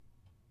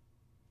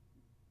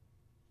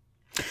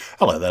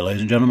Hello there, ladies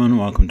and gentlemen.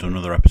 Welcome to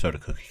another episode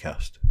of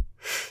CookieCast.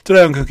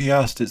 Today on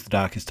CookieCast, it's the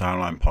Darkest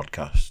Timeline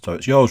podcast, so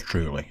it's yours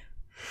truly.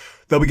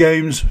 There'll be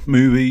games,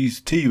 movies,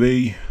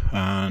 TV,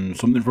 and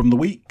something from the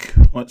week,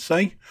 let's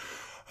say.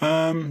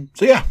 So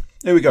yeah,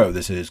 here we go.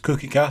 This is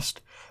CookieCast,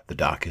 the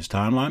Darkest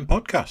Timeline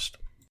podcast.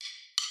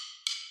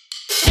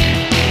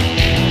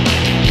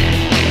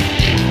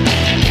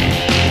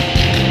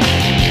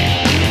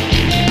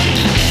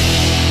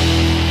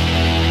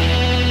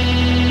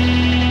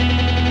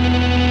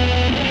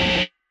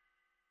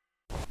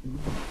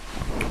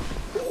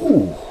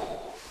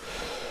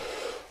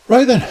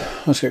 Right then,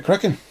 let's get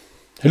cracking.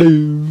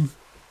 Hello,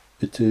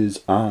 it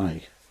is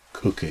I,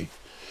 Cookie,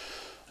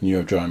 and you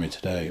have joined me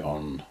today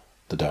on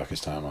the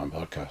Darkest Timeline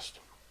podcast.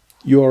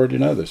 You already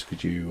know this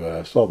because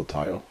you saw the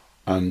title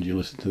and you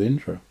listened to the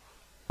intro,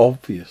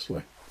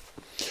 obviously.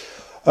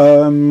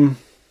 So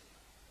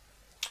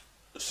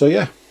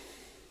yeah,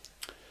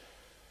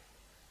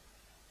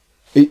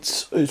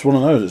 it's one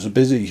of those. It's a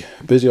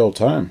busy old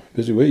time,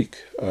 busy week.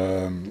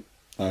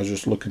 I was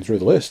just looking through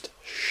the list,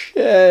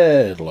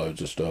 shared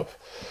loads of stuff.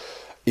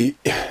 I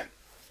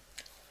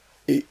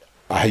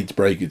hate to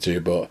break it to you,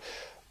 but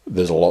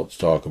there's a lot to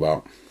talk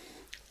about,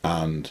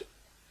 and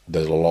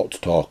there's a lot to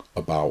talk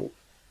about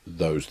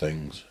those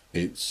things.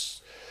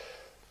 It's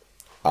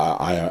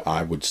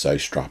I would say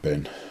strap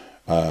in.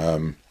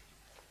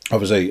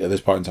 Obviously, at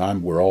this point in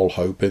time, we're all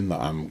hoping that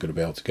I'm going to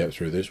be able to get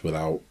through this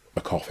without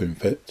a coughing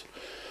fit.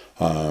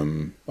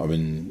 I've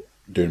been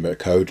doing a bit of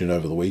coding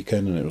over the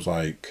weekend, and it was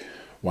like,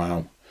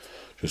 wow,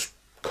 just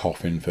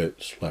coughing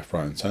fits left,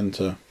 right, and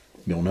centre.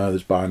 You'll know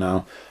this by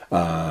now.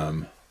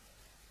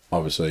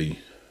 Obviously,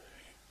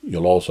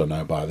 you'll also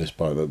know by this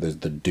point that there's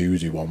the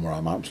doozy one where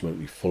I'm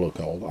absolutely full of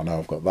cold. I know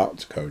I've got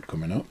that code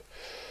coming up.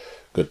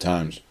 Good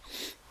times.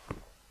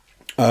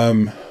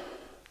 The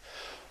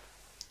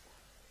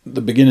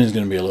beginning is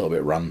going to be a little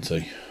bit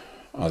ranty,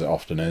 as it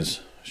often is.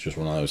 It's just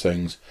one of those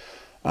things.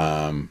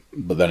 But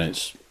then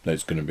it's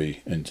going to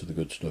be into the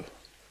good stuff.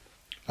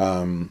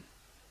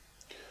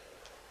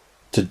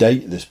 To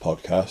date this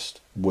podcast,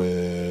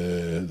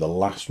 we're the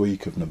last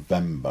week of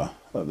November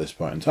at this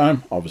point in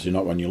time. Obviously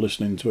not when you're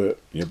listening to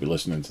it. You'll be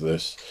listening to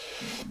this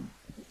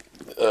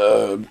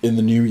in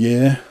the new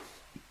year.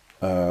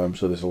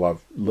 So this will have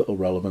little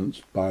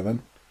relevance by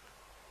then.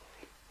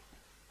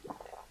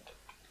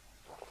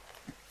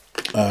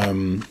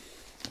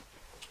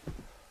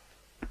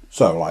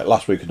 So like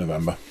last week of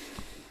November,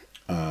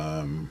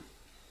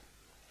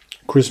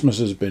 Christmas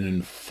has been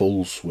in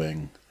full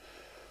swing.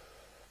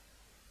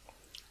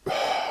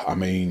 I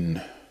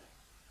mean,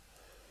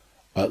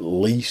 at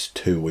least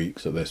 2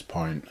 weeks at this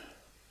point.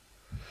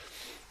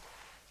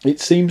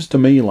 It seems to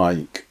me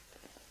like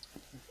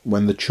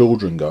when the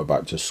children go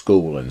back to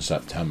school in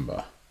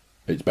September,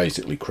 it's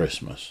basically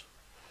Christmas.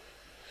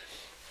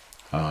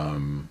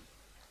 I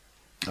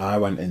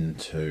went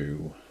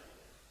into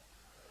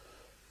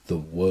the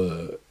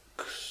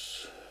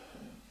works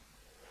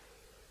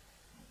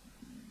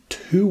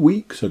 2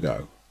 weeks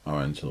ago. I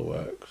went to the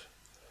works.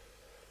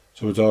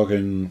 So we're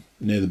talking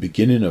near the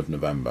beginning of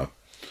November,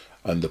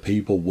 and the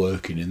people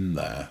working in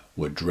there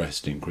were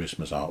dressed in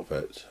Christmas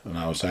outfits. And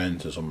I was saying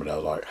to somebody, I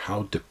was like,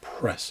 how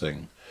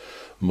depressing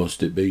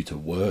must it be to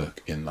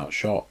work in that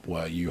shop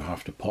where you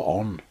have to put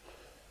on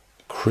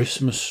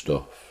Christmas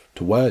stuff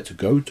to wear to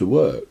go to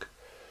work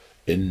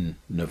in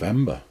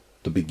November,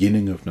 the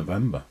beginning of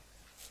November.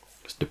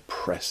 It's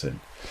depressing.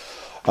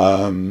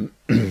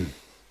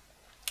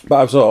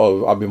 But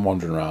I've been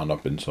wandering around.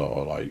 I've been sort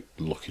of like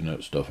looking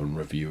at stuff and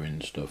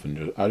reviewing stuff,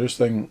 and I just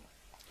think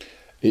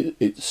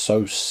it's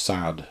so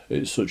sad.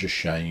 It's such a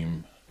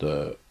shame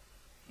that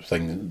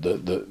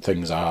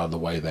things are the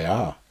way they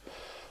are.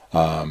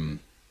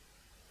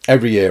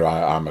 Every year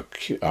I'm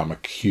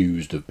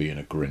accused of being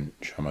a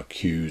Grinch. I'm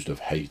accused of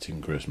hating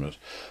Christmas.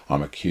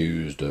 I'm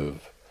accused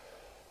of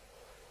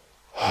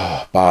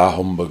bar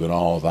humbug and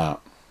all that.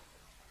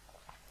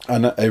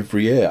 And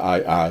every year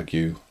I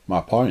argue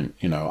my point.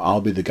 You know,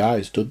 I'll be the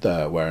guy stood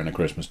there wearing a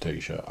Christmas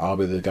t-shirt. I'll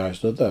be the guy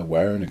stood there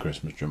wearing a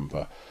Christmas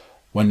jumper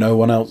when no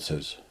one else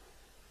is.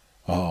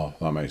 Oh,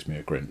 that makes me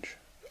a Grinch.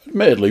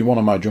 Admittedly, one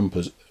of my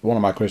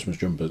Christmas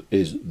jumpers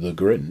is the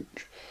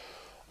Grinch.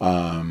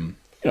 You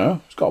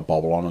know, it's got a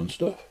bobble on and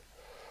stuff.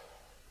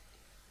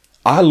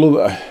 I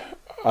love it.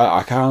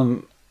 I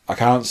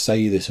can't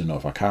say this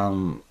enough. I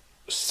can't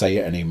say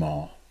it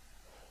anymore.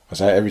 I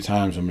say it every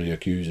time somebody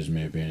accuses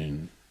me of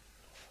being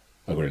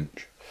a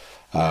Grinch.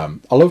 I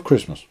love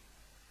Christmas.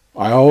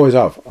 I always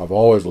have. I've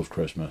always loved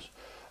Christmas.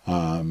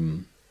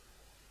 Growing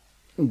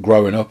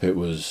up, it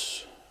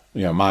was,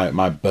 you know,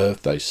 my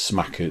birthday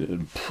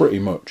pretty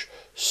much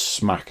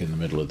smack in the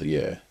middle of the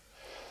year.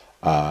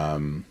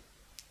 And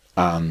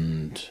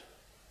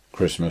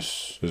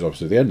Christmas is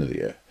obviously the end of the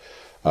year.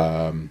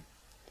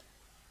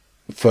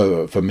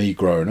 For me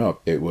growing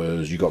up, it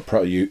was you got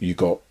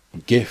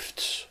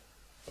gifts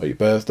at your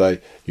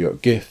birthday, you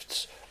got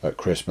gifts at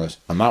Christmas,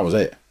 and that was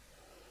it.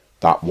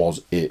 That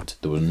was it.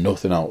 There was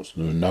nothing else.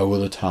 There was no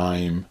other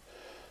time.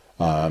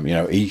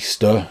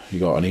 Easter, you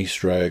got an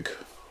Easter egg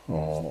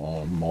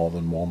or more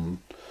than one.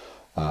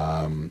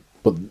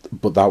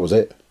 But that was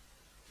it.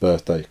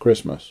 Birthday,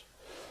 Christmas.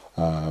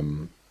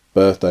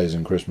 Birthdays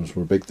and Christmas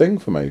were a big thing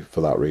for me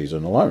for that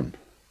reason alone.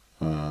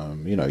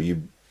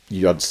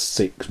 You had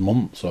 6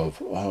 months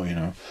of,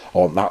 I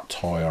want that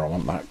toy, or I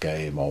want that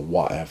game, or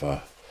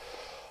whatever.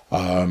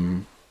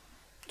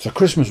 So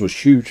Christmas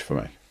was huge for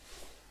me.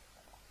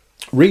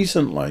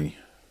 Recently,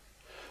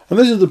 and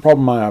this is the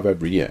problem I have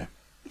every year,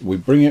 we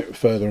bring it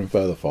further and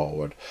further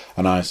forward,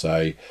 and I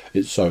say,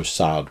 it's so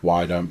sad,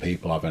 why don't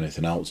people have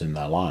anything else in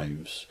their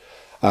lives?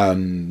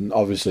 And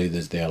obviously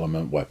there's the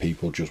element where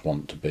people just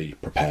want to be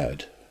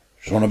prepared.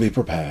 Just want to be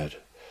prepared.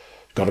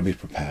 Got to be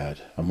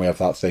prepared. And we have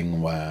that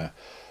thing where,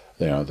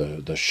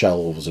 the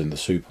shelves in the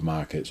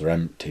supermarkets are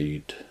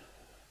emptied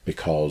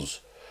because,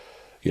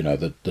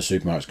 the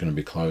supermarket's going to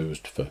be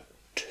closed for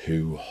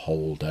 2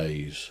 whole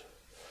days.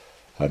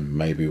 And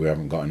maybe we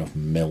haven't got enough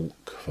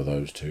milk for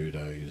those 2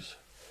 days.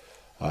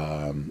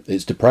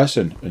 It's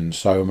depressing in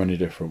so many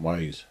different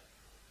ways.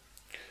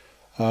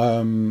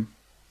 So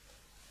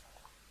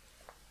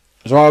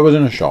I was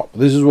in a shop.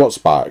 This is what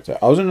sparked it.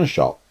 I was in a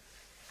shop,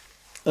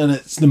 and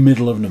it's the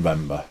middle of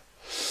November,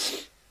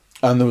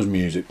 and there was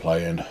music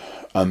playing,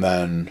 and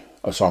then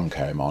a song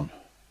came on.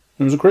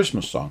 It was a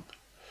Christmas song.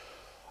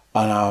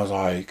 And I was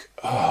like,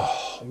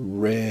 oh,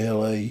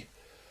 really?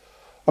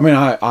 I mean,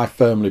 I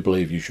firmly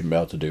believe you shouldn't be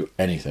able to do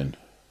anything,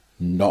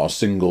 not a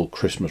single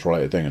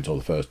Christmas-related thing, until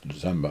the 1st of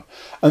December.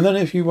 And then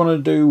if you want to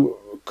do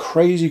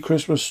crazy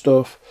Christmas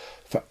stuff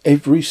for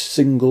every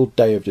single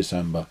day of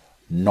December,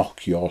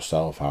 knock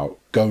yourself out.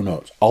 Go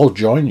nuts. I'll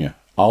join you.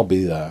 I'll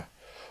be there.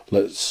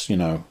 Let's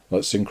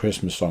sing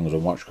Christmas songs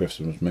and watch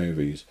Christmas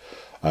movies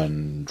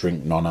and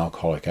drink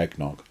non-alcoholic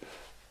eggnog.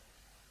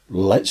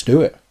 Let's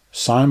do it.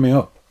 Sign me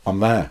up. I'm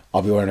there.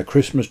 I'll be wearing a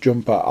Christmas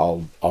jumper.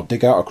 I'll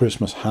dig out a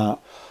Christmas hat.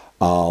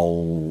 I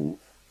don't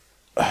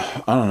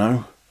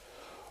know,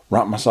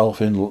 wrap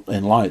myself in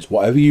lights.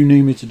 Whatever you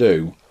need me to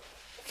do,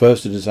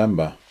 1st of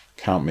December,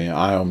 count me.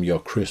 I am your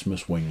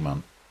Christmas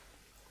wingman.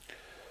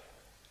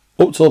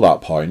 Up till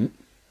that point,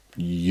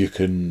 you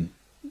can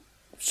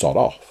sod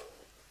off,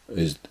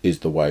 is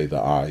the way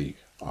that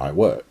I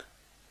work.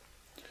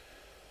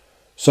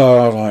 So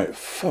I was like,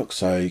 fuck's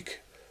sake,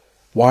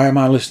 why am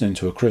I listening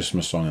to a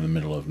Christmas song in the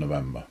middle of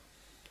November?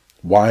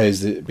 Why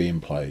is it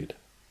being played?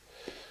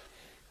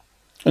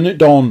 And it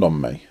dawned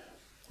on me.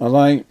 I was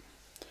like,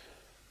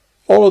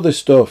 all of this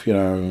stuff,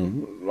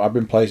 I've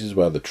been places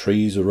where the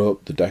trees are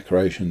up, the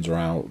decorations are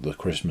out, the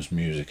Christmas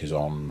music is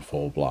on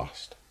full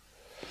blast.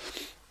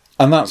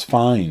 And that's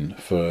fine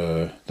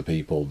for the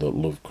people that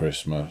love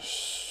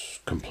Christmas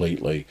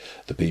completely,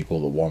 the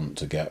people that want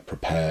to get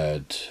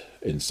prepared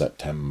in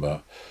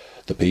September,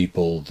 the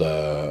people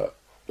that,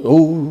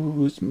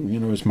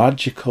 it's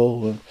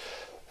magical.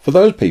 For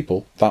those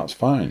people, that's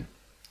fine.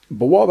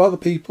 But what about the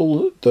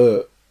people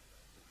that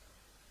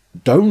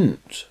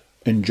don't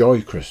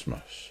enjoy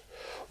Christmas?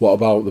 What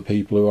about the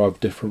people who have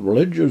different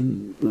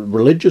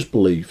religious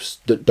beliefs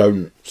that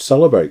don't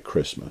celebrate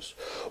Christmas?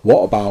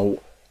 What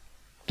about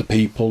the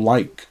people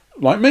like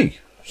me?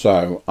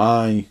 So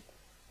I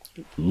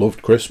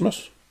loved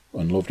Christmas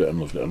and loved it and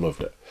loved it and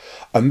loved it.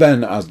 And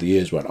then as the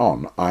years went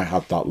on, I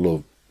had that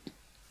love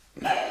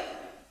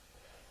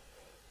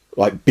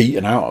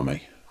beaten out of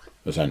me,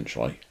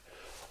 essentially.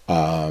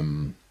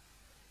 And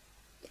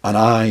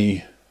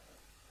I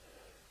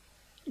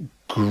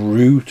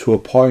grew to a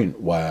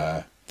point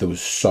where there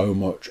was so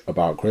much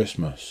about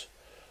Christmas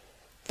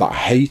that I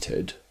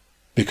hated,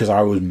 because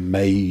I was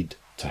made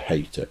to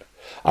hate it.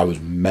 I was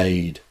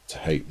made to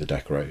hate the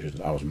decorations.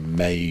 I was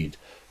made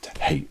to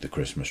hate the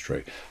Christmas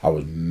tree. I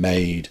was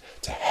made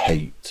to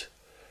hate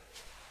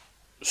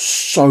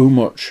so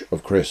much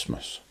of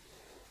Christmas.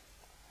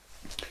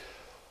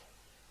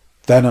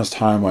 Then as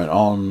time went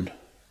on,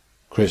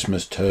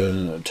 Christmas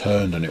turned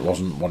and it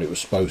wasn't what it was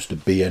supposed to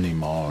be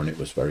anymore, and it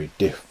was very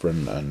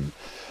different. And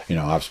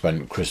I've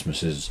spent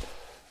Christmases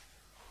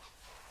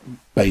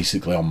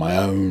basically on my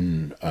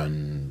own,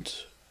 and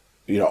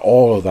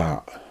all of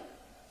that,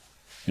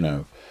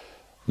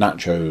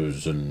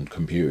 nachos and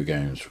computer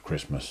games for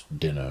Christmas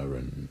dinner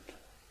and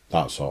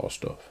that sort of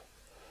stuff.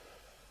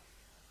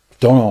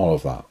 Done all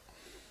of that.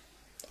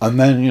 And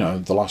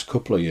then the last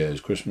couple of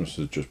years, Christmas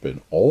has just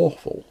been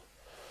awful,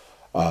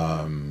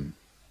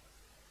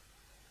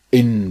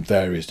 in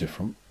various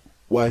different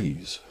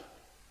ways.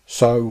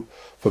 So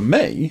for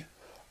me,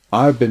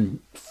 I've been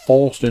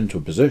forced into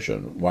a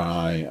position where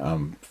I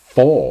am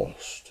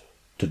forced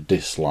to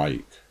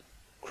dislike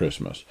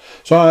Christmas.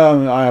 So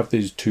I have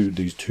these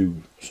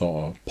two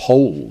sort of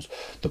poles: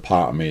 the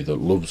part of me that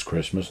loves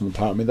Christmas and the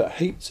part of me that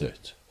hates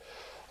it.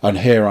 And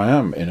here I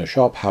am in a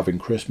shop having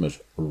Christmas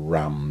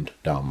rammed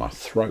down my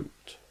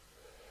throat.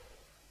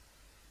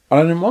 And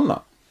I didn't want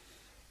that.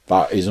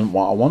 That isn't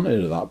what I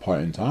wanted at that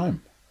point in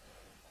time.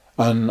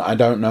 And I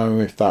don't know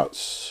if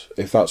that's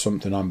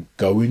something I'm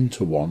going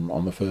to want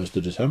on the 1st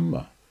of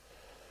December.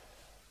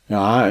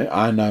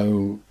 I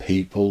know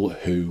people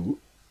who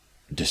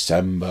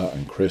December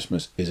and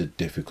Christmas is a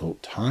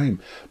difficult time,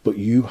 but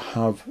you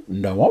have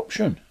no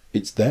option.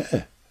 It's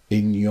there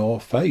in your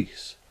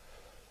face.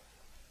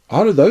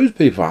 How are those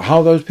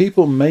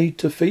people made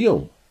to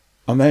feel?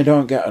 And they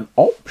don't get an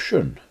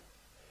option.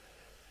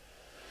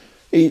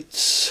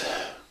 It's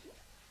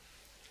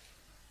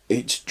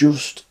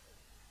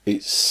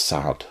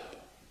sad.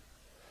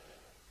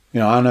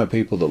 I know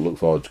people that look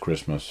forward to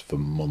Christmas for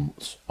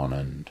months on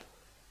end.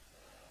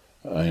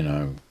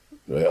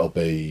 It'll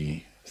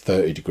be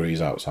 30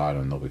 degrees outside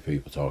and there'll be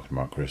people talking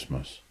about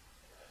Christmas.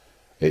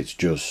 It's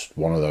just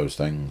one of those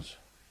things.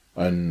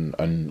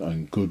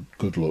 And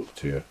good luck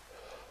to you.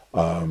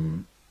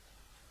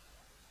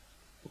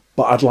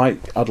 But I'd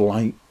like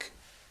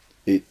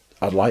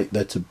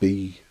there to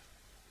be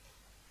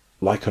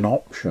like an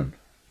option.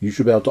 You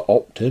should be able to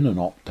opt in and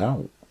opt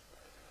out.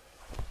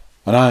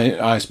 And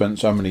I spent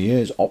so many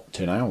years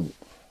opting out.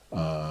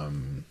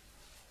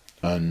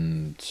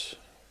 And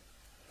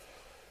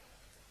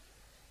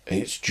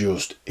it's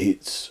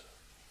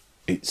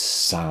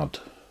sad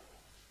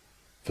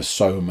for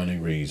so many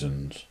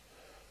reasons.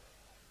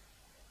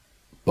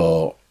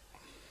 But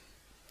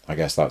I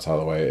guess that's how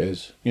the way it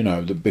is.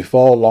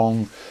 Before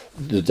long,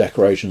 the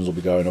decorations will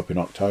be going up in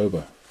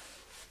October.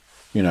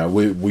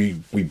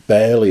 We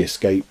barely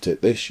escaped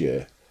it this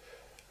year.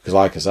 Because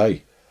like I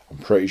say, I'm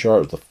pretty sure it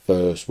was the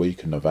first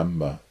week of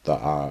November that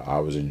I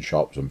was in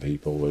shops and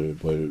people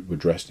were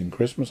dressed in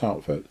Christmas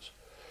outfits.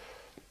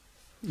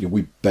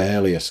 We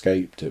barely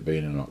escaped it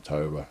being in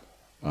October.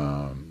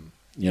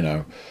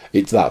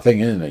 It's that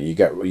thing, isn't it?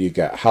 You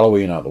get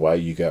Halloween out of the way,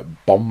 you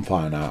get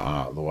Bonfire Night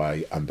out of the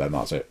way, and then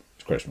that's it.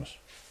 It's Christmas.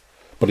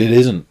 But it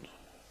isn't.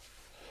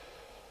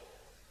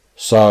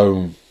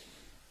 So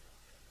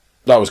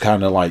that was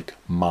kind of like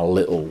my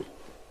little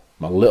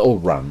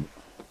rant.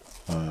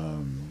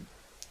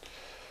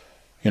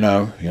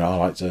 I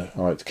like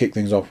to kick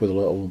things off with a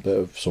little bit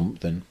of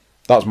something.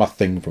 That's my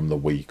thing from the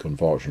week,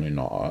 unfortunately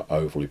not an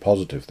overly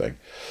positive thing.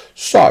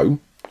 So,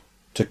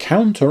 to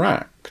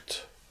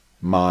counteract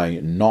my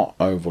not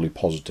overly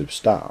positive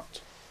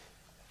start,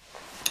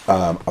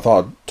 I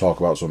thought I'd talk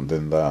about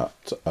something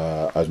that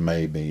has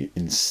made me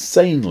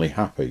insanely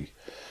happy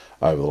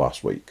over the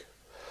last week.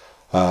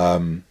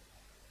 I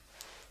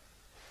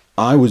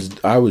was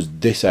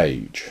this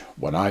age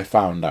when I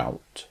found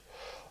out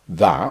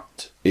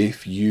that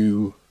if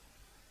you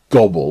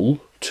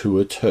gobble to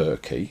a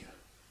turkey,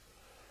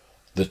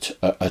 that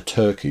a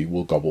turkey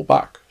will gobble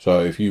back. So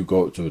if you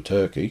go up to a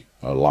turkey,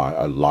 a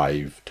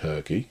live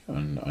turkey,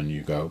 and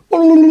you go,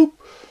 that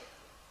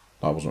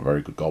wasn't a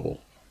very good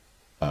gobble.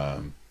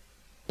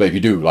 But if you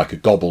do like a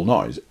gobble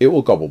noise, it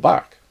will gobble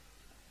back,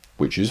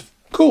 which is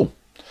cool.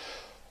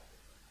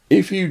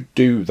 If you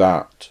do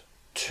that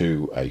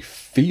to a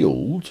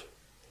field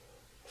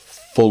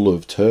full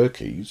of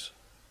turkeys,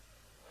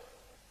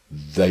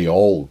 they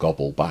all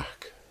gobble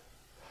back.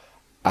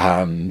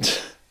 And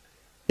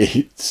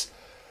it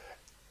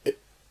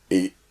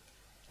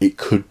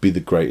could be the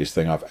greatest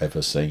thing I've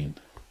ever seen.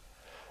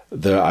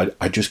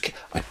 I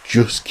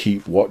just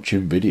keep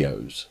watching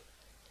videos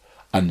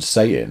and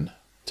saying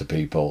to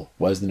people,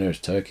 where's the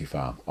nearest turkey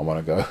farm? I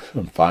want to go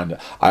and find it.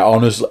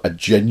 I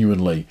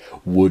genuinely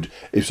would,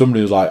 if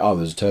somebody was like, oh,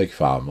 there's a turkey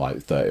farm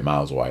like 30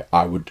 miles away,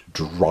 I would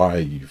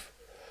drive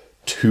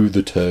to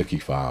the turkey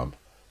farm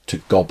to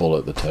gobble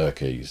at the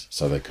turkeys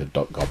so they could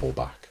gobble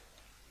back.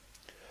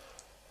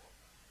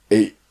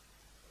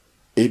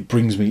 It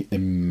brings me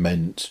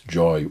immense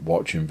joy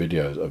watching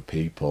videos of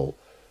people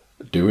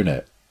doing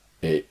it.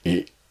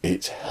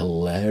 It's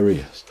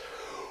hilarious.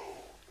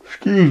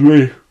 Excuse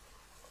me.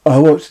 I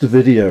watched a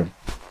video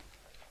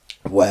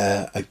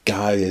where a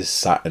guy is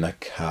sat in a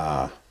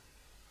car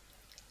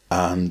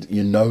and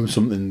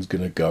something's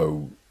going to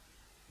go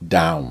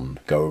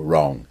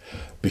wrong,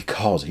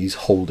 because he's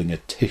holding a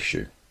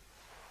tissue.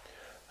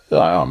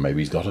 Like, oh,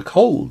 maybe he's got a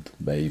cold.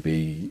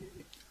 Maybe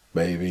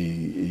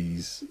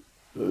he's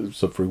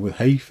suffering with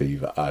hay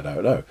fever. I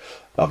don't know.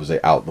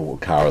 Obviously, out the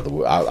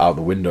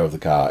window of the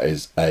car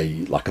is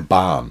a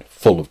barn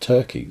full of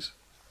turkeys,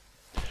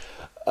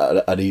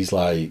 and he's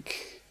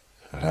like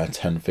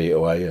 10 feet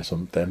away or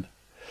something.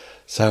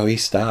 So he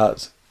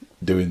starts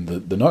doing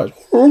the noise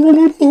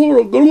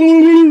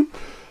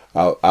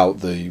out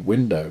the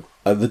window,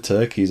 and the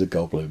turkeys are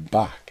gobbling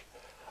back,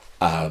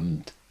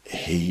 and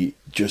he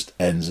just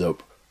ends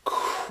up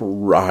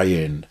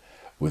crying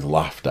with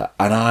laughter,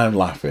 and I'm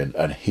laughing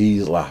and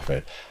he's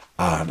laughing,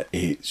 and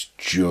it's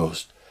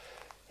just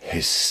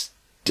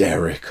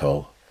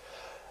hysterical.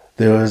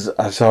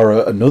 I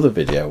saw another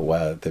video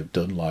where they've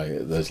done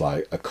there's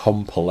a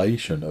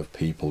compilation of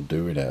people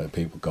doing it, and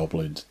people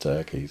gobbling to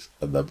turkeys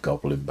and them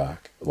gobbling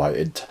back.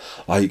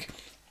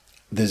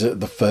 There's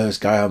the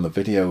first guy on the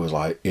video was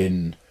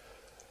in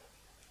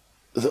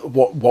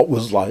what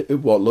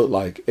looked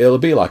like, it'll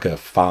be like a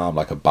farm,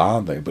 like a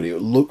barn thing, but it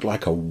looked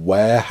like a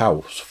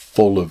warehouse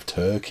full of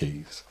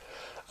turkeys,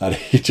 and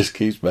he just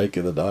keeps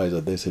making the noise,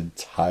 and this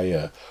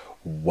entire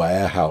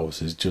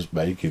warehouse is just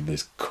making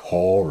this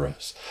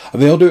chorus,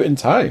 and they all do it in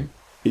time.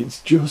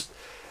 It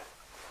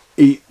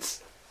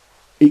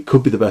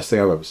could be the best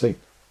thing I've ever seen.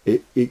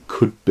 It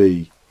could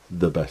be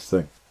the best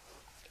thing.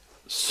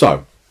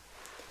 So,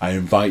 I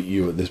invite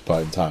you at this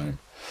point in time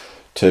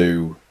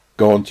to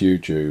go onto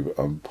YouTube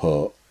and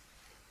put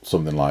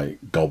something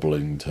like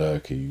Gobbling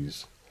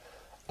Turkeys,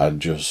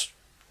 and just,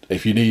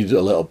 if you need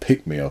a little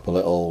pick-me-up, a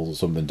little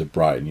something to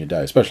brighten your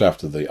day, especially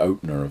after the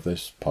opener of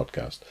this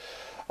podcast,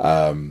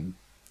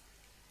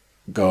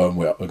 go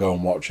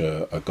and watch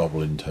a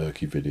Gobbling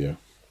Turkey video.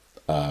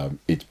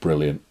 It's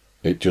brilliant.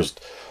 It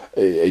just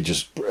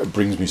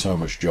brings me so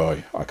much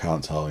joy. I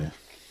can't tell you.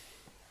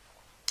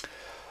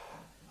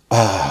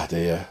 Ah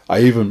dear.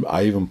 I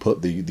even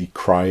put the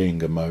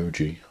crying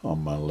emoji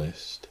on my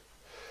list.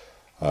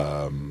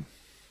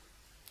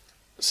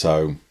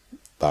 So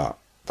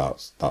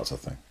that's a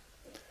thing.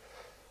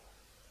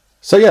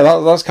 So yeah,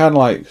 that's kind of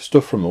like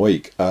stuff from the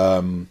week.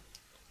 Like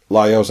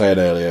I was saying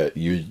earlier,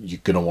 you're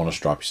gonna want to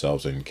strap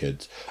yourselves in,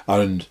 kids.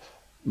 And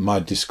my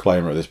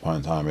disclaimer at this point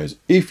in time is,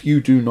 if you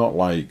do not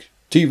like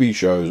TV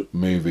shows,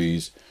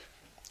 movies,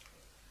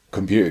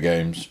 computer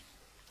games,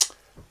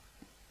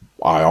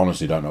 I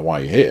honestly don't know why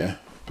you're here,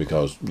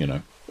 because, you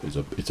know,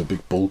 it's a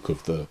big bulk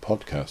of the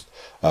podcast.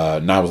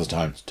 Now is the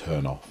time to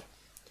turn off.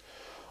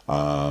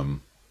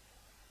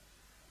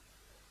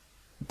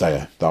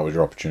 There, that was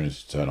your opportunity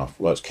to turn off.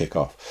 Let's kick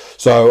off.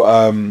 So,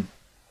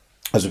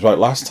 as I was like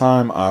last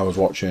time, I was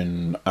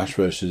watching Ash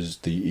vs.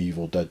 the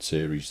Evil Dead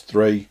Series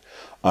 3.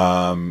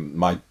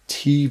 My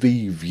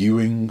TV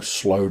viewing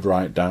slowed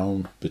right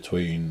down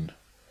between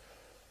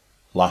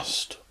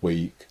last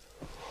week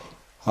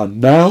and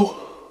now.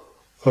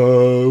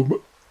 However,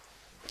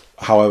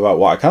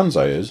 what I can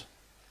say is,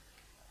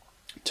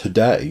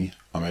 today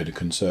I made a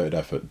concerted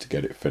effort to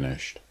get it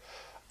finished,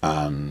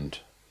 and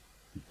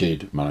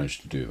did manage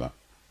to do that.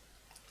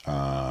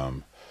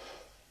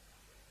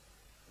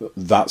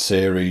 That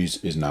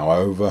series is now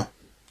over.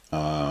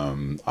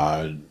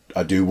 I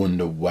do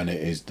wonder when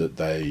it is that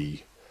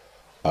they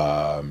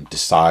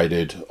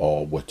decided,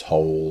 or were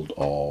told,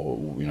 or,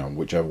 you know,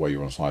 whichever way you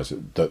want to slice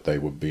it, that they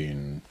were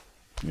being,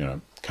 you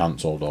know,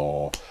 cancelled,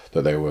 or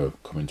that they were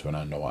coming to an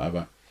end, or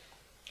whatever.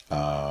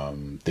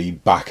 The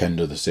back end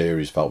of the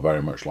series felt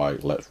very much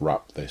like, let's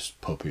wrap this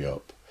puppy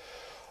up,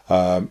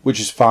 which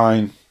is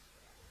fine.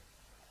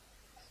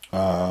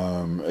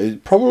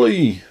 It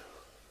probably,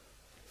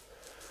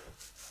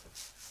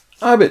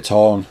 I'm a bit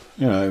torn.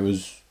 You know, it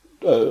was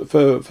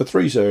for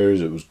 3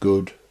 series, it was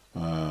good.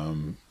 I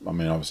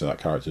mean, obviously that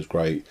character's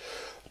great.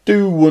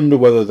 Do wonder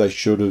whether they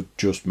should have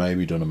just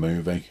maybe done a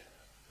movie.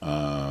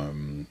 I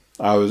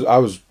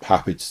was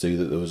happy to see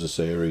that there was a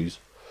series.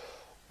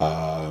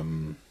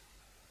 Having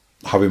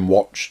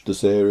watched the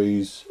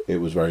series, it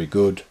was very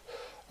good.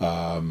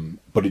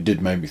 But it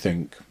did make me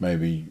think,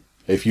 maybe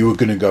if you were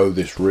going to go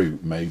this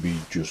route, maybe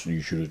you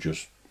should have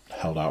just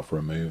held out for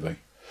a movie.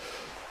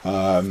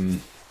 The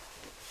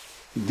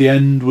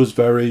end was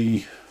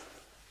very,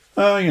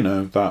 you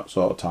know, that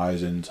sort of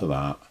ties into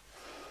that.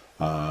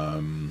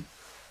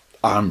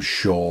 I'm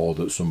sure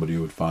that somebody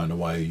would find a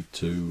way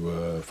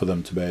to for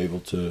them to be able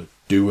to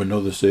do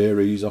another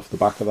series off the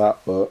back of that,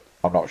 but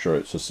I'm not sure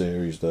it's a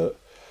series that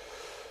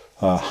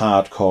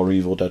hardcore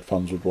Evil Dead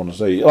fans would want to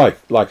see. Like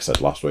I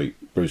said last week,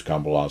 Bruce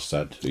Campbell has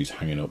said he's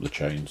hanging up the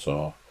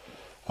chainsaw,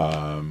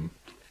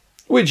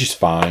 which is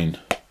fine.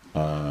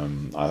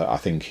 I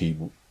think he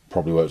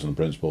probably works on the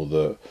principle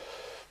that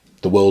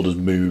the world has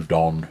moved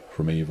on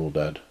from Evil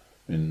Dead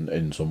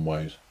in some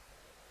ways.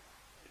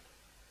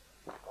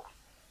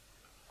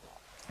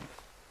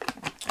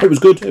 It was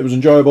good. It was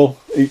enjoyable.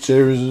 Each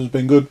series has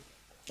been good.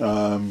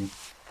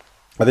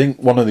 I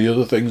think one of the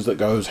other things that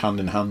goes hand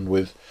in hand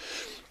with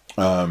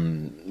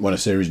when a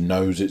series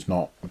knows it's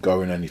not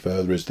going any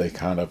further is they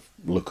kind of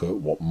look at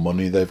what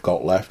money they've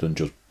got left and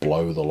just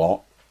blow the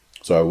lot.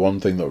 So one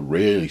thing that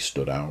really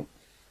stood out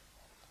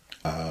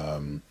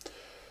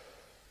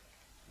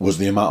was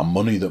the amount of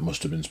money that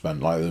must have been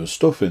spent. Like, there was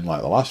stuff in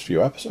like the last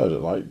few episodes that,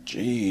 like,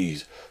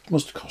 geez, it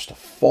must have cost a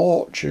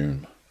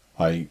fortune.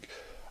 Like,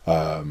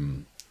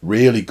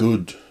 really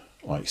good,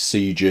 like,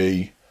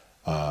 CG,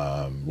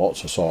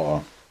 lots of sort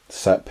of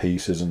set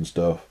pieces and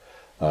stuff.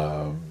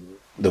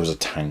 There was a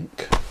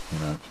tank, you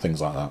know,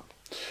 things like that.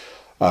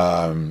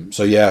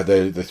 So yeah,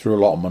 they threw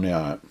a lot of money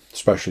at it,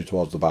 especially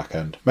towards the back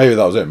end. Maybe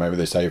that was it. Maybe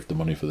they saved the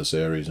money for the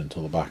series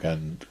until the back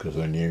end because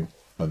they knew,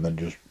 and then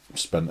just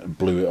spent and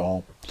blew it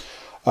all.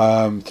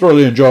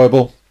 Thoroughly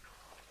enjoyable.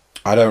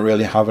 I don't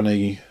really have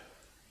any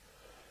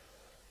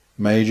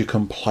major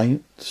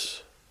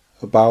complaints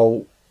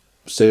about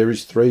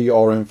Series 3,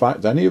 or in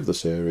fact any of the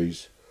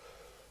series.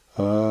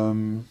 Yeah,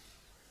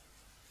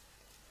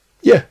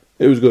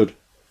 it was good.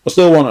 I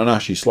still want an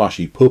Ashy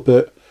Slashy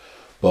puppet,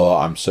 but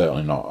I'm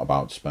certainly not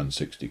about to spend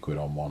 60 quid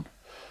on one.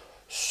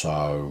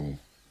 So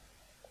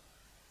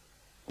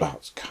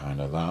that's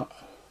kind of that.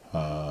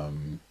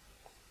 On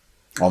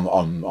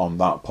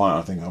that point,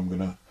 I think I'm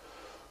gonna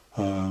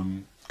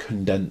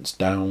condense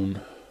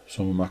down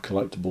some of my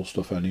collectible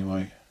stuff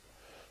anyway,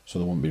 so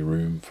there won't be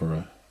room for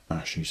a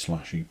Ashy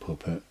Slashy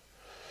puppet.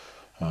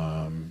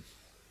 But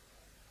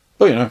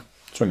you know,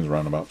 swings and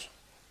roundabouts.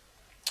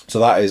 So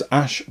that is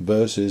Ash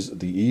vs.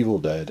 the Evil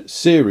Dead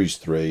Series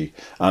 3,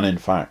 and in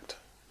fact,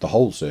 the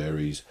whole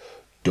series,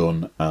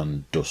 done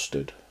and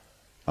dusted.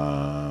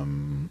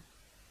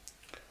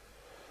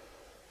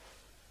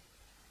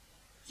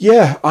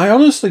 Yeah, I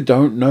honestly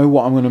don't know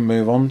what I'm going to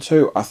move on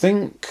to. I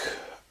think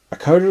I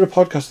coded a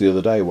podcast the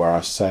other day where I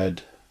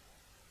said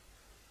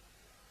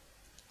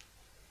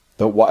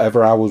that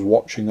whatever I was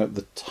watching at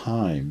the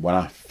time, when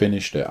I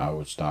finished it, I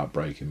would start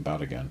Breaking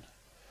Bad again.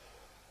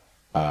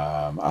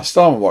 I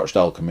still haven't watched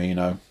El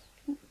Camino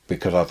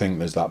because I think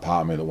there's that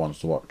part of me that wants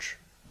to watch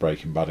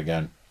Breaking Bad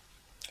again.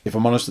 If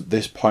I'm honest, at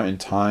this point in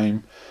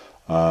time,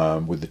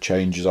 with the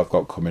changes I've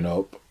got coming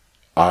up,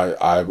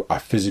 I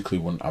physically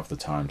wouldn't have the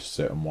time to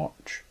sit and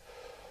watch.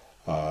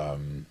 I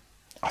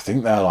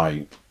think they're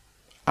like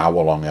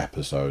hour-long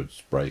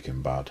episodes,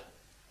 Breaking Bad.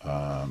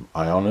 I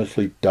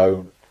honestly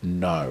don't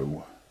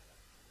know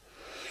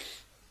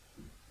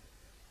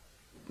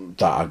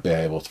that I'd be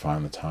able to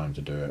find the time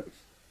to do it.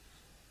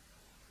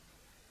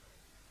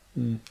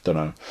 Don't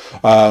know.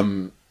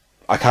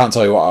 I can't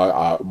tell you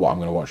what I'm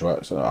going to watch.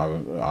 So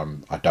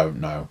I don't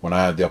know. When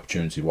I had the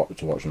opportunity to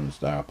watch them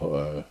today, I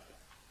put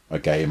a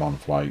game on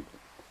for like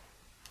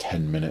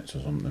 10 minutes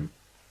or something.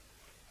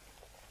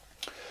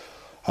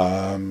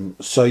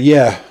 So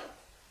yeah,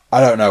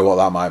 I don't know what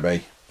that might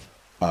be.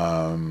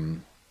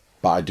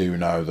 But I do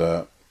know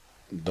that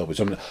there'll be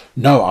something.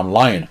 No, I'm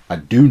lying. I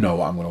do know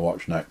what I'm going to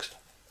watch next.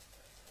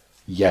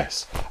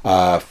 Yes.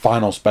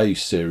 Final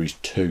Space Series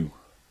 2.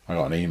 I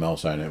got an email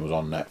saying it was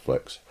on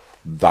Netflix.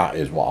 That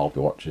is what I'll be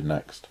watching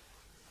next.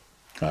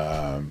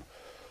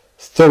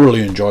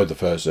 Thoroughly enjoyed the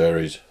first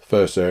series.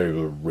 First series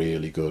was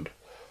really good.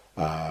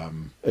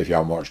 If you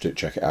haven't watched it,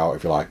 check it out.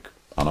 If you like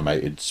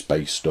animated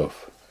space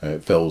stuff,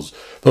 it fills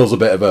a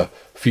bit of a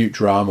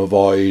Futurama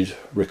void.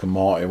 Rick and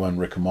Morty when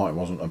Rick and Morty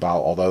wasn't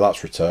about. Although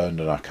that's returned,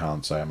 and I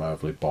can't say I'm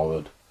overly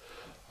bothered.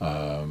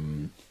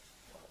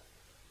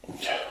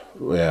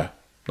 Yeah,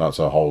 that's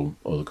a whole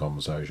other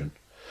conversation.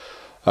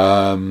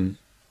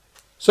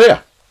 So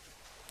yeah,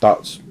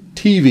 that's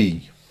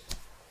TV.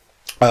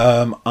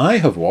 I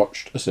have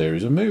watched a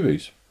series of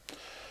movies.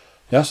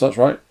 Yes, that's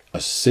right. A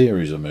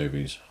series of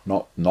movies.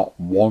 Not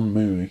one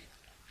movie.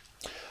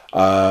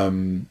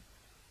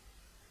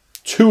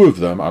 Two of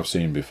them I've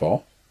seen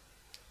before.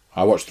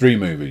 I watched 3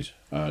 movies.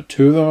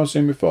 2 of them I've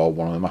seen before.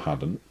 1 of them I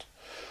hadn't.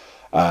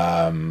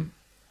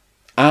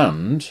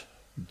 And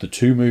the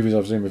 2 movies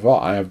I've seen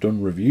before I have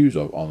done reviews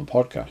of on the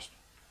podcast.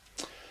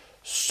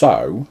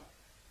 So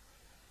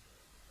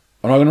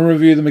I'm not going to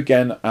review them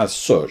again as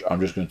such.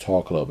 I'm just going to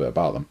talk a little bit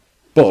about them.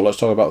 But let's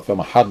talk about the film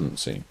I hadn't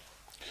seen.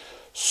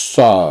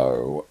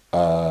 So,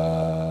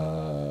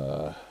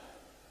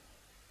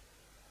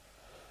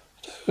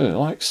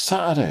 like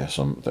Saturday or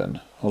something,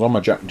 I was on my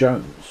Jack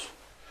Jones.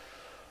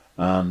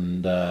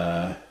 And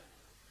as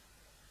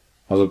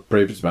I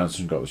previously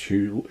mentioned, got this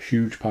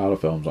huge pile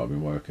of films I've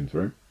been working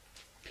through.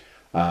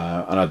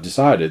 And I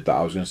decided that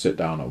I was going to sit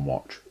down and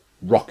watch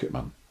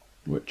Rocketman,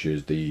 which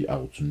is the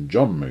Elton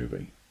John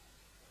movie.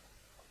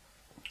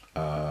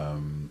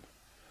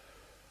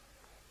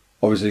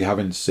 Obviously,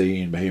 having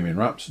seen Bohemian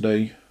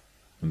Rhapsody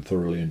and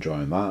thoroughly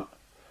enjoying that,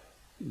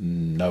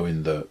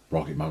 knowing that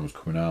Rocketman was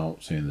coming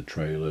out, seeing the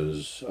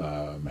trailers,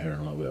 hearing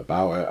a little bit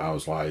about it, I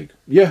was like,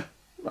 yeah,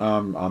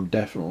 I'm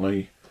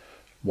definitely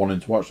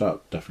wanting to watch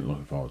that. Definitely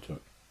looking forward to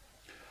it.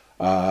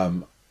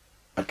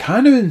 I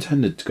kind of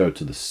intended to go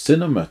to the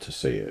cinema to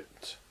see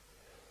it.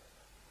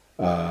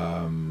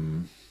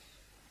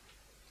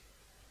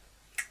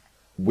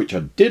 Which I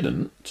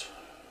didn't.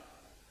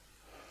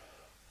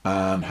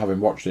 And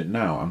having watched it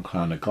now, I'm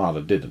kind of glad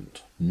I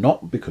didn't.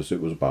 Not because it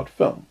was a bad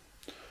film.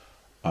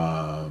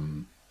 I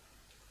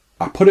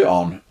put it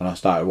on and I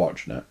started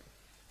watching it.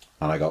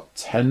 And I got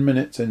 10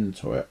 minutes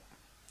into it.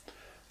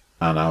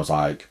 And I was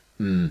like,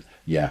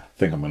 yeah, I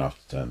think I'm going to have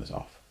to turn this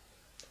off.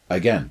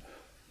 Again,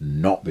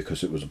 not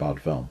because it was a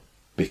bad film.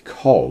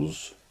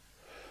 Because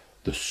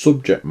the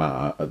subject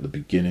matter at the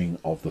beginning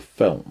of the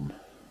film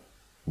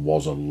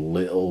was a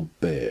little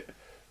bit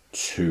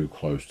too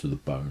close to the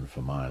bone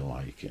for my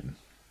liking.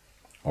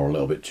 Or a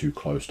little bit too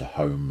close to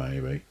home,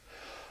 maybe.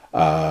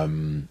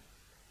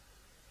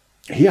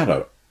 He had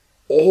an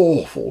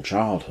awful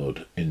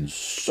childhood in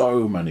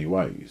so many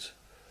ways.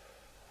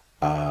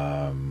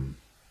 And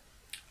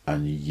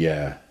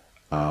yeah,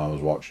 I was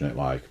watching it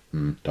like,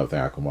 don't think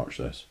I can watch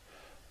this.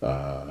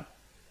 But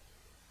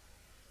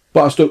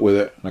I stuck with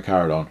it and I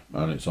carried on,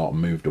 and it sort of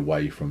moved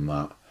away from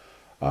that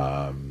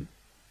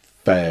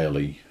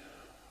fairly,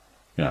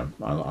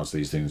 as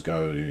these things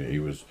go. He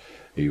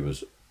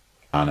was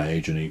an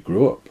age and he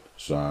grew up.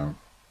 So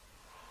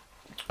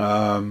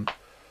can't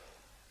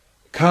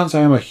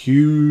say I'm a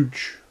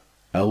huge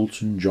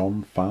Elton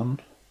John fan.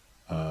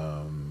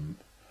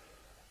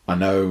 I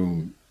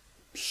know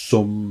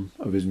some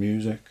of his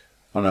music.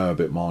 I know a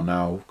bit more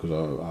now because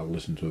I've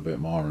listened to a bit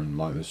more and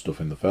like this stuff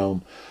in the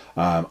film.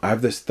 I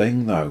have this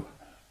thing though,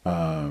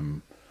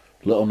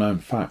 little known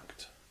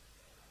fact.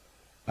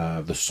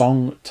 The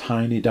song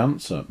Tiny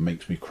Dancer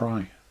makes me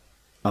cry.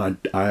 And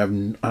I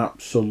have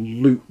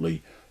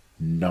absolutely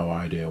no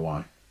idea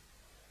why.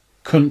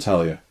 Couldn't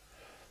tell you.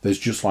 there's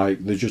just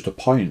a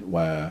point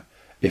where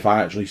if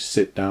I actually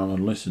sit down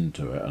and listen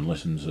to it and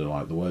listen to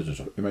like the words and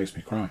stuff, it makes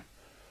me cry.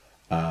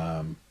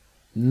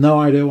 No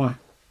idea why.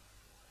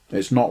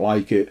 It's not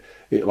like it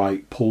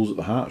like pulls at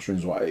the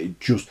heartstrings.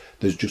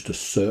 There's just a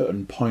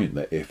certain point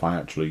that if I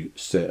actually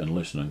sit and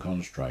listen and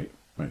concentrate, it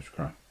makes me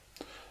cry.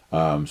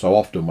 So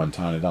often when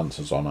Tiny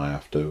Dancer's on, I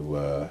have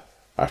to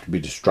be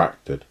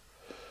distracted.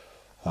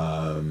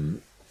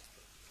 And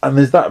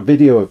there's that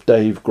video of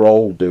Dave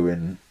Grohl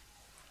doing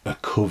a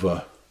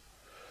cover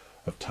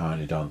of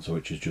Tiny Dancer,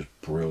 which is just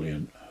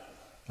brilliant.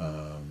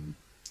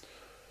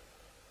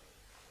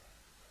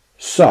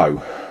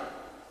 So,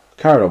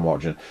 carried on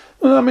watching.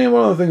 Well, I mean,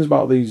 one of the things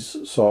about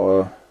these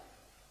sort of,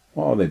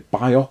 what are they,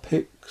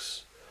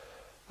 biopics?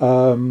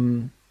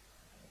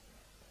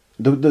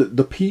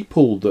 The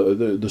people,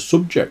 the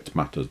subject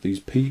matters, these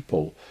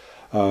people.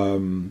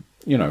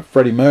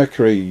 Freddie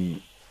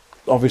Mercury,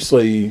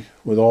 obviously,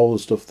 with all the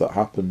stuff that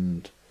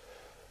happened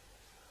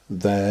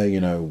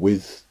there,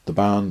 with the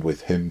band,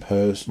 with him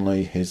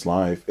personally, his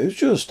life, it was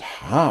just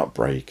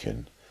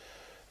heartbreaking.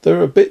 There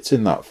are bits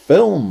in that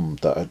film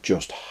that are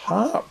just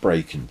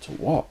heartbreaking to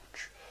watch.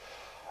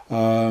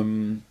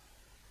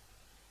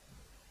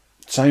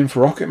 Same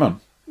for Rocketman.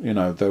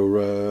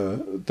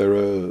 There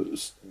are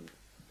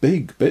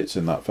big bits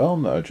in that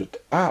film that are just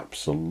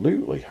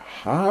absolutely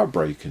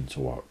heartbreaking to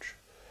watch.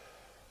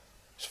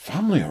 His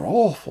family are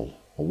awful,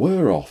 or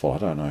were awful. I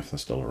don't know if they're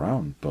still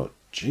around, but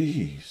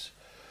jeez.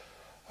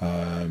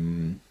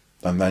 And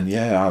then,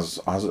 yeah, as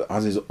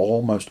is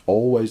almost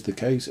always the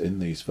case in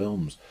these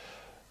films,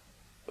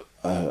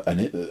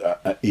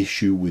 an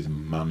issue with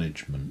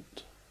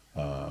management.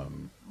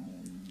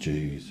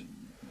 Jeez.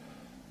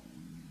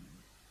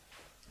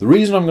 The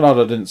reason I'm glad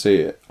I didn't see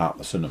it at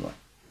the cinema,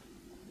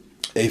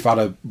 if I'd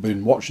have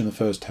been watching the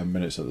first 10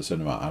 minutes at the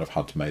cinema, I'd have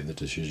had to make the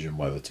decision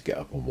whether to get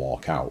up and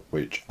walk out,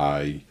 which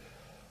I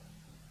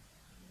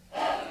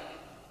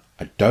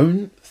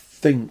don't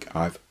think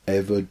I've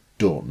ever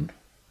done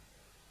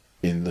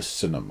in the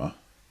cinema.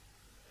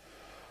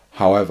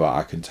 However,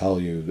 I can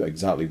tell you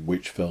exactly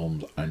which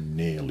films I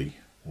nearly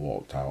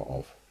walked out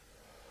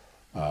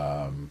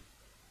of.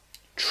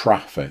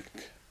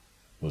 Traffic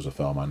was a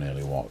film I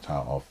nearly walked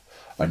out of,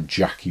 and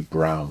Jackie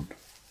Brown,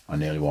 I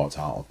nearly walked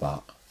out of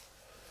that.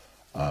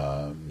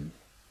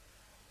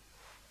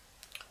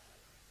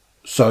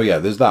 So yeah,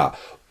 there's that.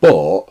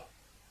 But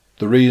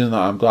the reason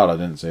that I'm glad I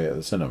didn't see it at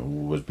the cinema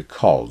was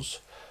because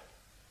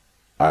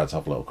I had to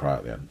have a little cry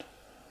at the end.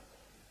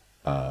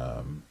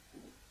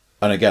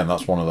 And again,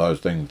 that's one of those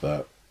things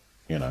that,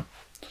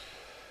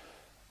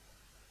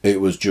 it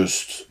was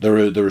just there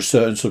are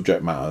certain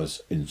subject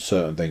matters in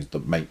certain things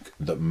that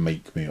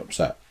make me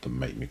upset, that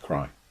make me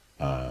cry.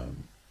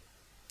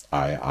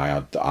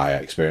 I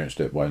experienced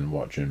it when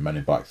watching Men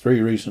in Black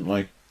 3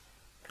 recently,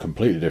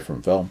 completely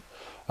different film.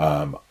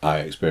 I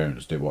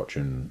experienced it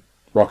watching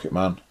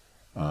Rocketman.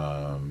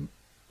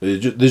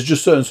 There's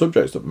just certain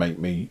subjects that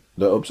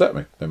upset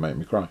me. They make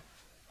me cry.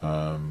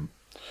 So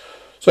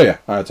yeah,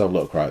 I had to have a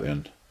little cry at the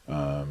end.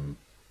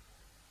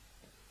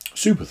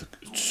 Super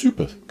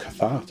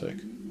cathartic,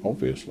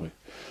 obviously.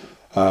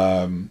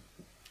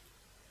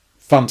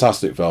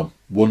 Fantastic film,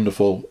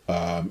 wonderful,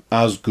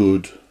 as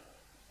good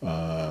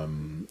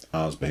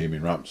as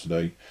Bohemian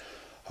Rhapsody.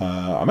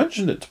 I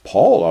mentioned it to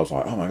Paul. I was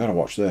like, "Oh my god, I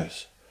watched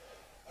this,"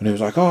 and he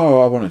was like,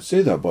 "Oh, I wanted to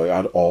see that, but it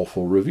had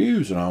awful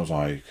reviews." And I was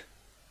like,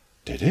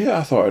 "Did it?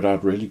 I thought it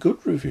had really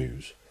good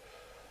reviews."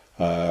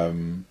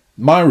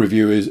 My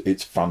review is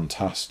it's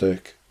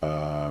fantastic.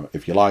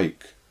 If you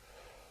like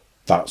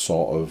that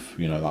sort of,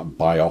 that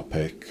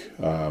biopic,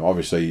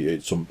 obviously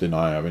it's something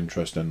I have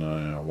interest in.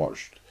 I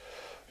watched,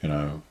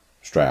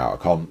 Straight Outta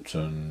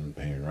Compton,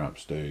 Bohemian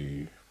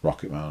Rhapsody,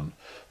 Rocketman,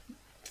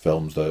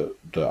 films that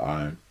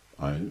I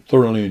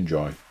thoroughly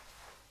enjoy.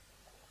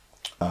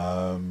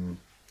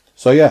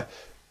 So yeah,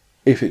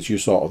 if it's your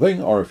sort of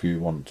thing, or if you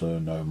want to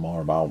know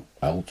more about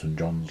Elton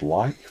John's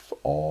life,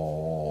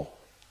 or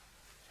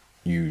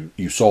you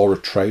saw a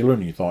trailer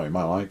and you thought you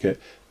might like it,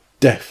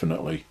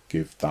 definitely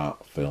give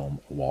that film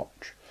a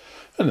watch.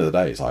 End of the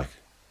day, it's like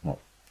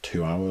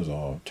 2 hours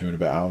or 2 and a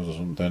bit hours or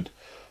something.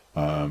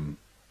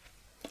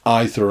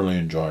 I thoroughly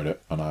enjoyed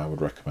it, and I would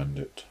recommend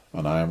it,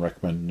 and I am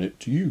recommending it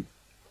to you.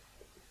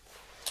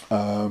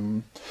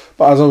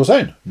 But as I was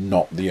saying,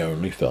 not the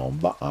only film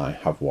that I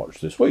have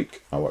watched this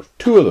week. I watched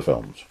 2 other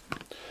films.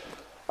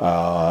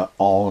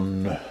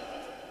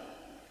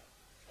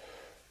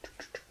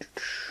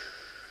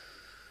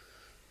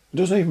 It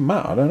doesn't even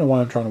matter. I don't know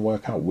why I'm trying to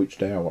work out which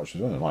day I watched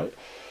this. Like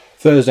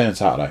Thursday and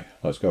Saturday.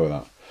 Let's go with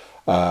that.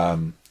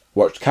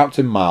 Watched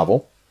Captain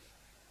Marvel.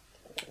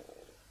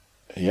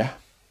 Yeah.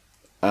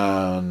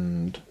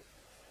 And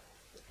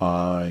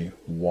I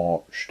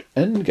watched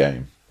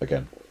Endgame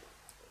again.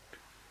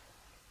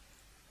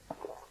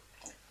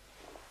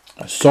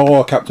 I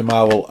saw Captain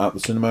Marvel at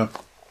the cinema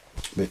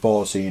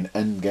before seeing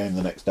Endgame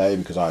the next day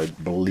because I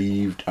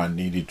believed I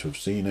needed to have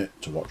seen it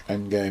to watch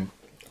Endgame.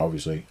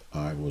 Obviously,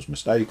 I was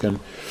mistaken.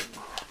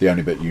 The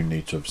only bit you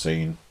need to have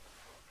seen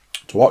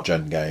to watch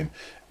Endgame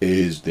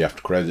is the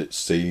after credits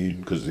scene,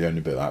 because it's the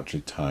only bit that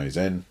actually ties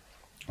in.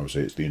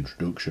 Obviously, it's the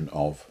introduction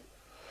of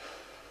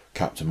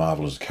Captain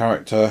Marvel as a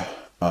character.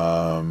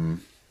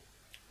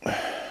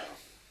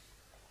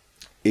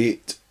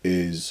 It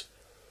is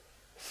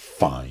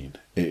fine.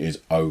 It is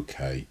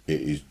okay.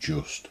 It's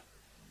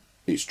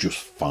just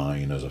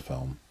fine as a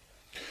film.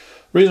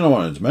 The reason I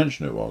wanted to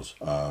mention it was,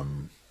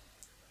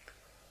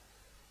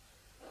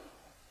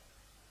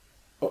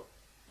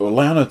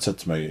 Leanna said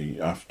to me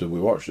after we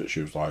watched it,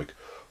 she was like,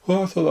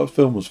 well, I thought that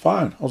film was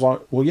fine. I was like,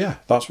 well, yeah,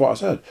 that's what I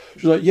said.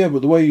 She was like, yeah,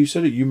 but the way you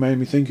said it, you made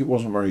me think it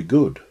wasn't very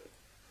good.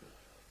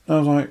 And I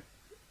was like,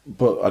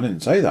 but I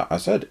didn't say that. I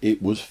said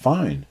it was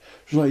fine.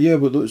 She was like, yeah,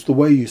 but it's the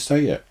way you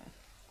say it.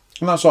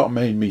 And that sort of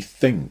made me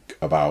think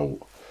about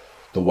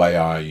the way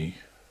I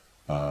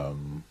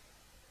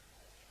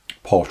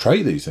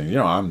portray these things. You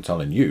know, I'm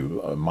telling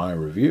you my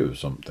review of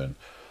something.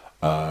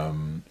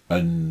 And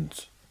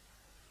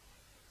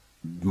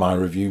my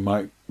review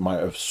might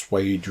have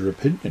swayed your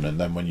opinion, and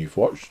then when you've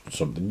watched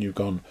something, you've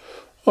gone,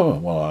 oh,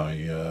 well,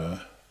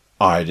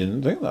 I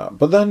didn't think that.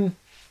 But then,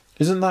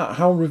 isn't that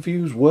how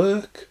reviews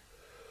work?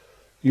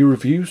 You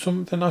review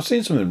something. I've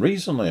seen something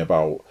recently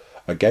about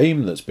a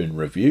game that's been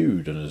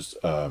reviewed, and as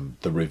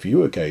the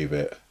reviewer gave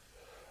it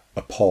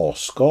a poor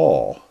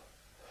score,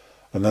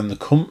 and then the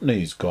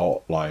company's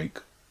got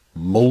like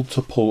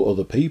multiple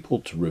other people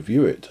to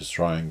review it to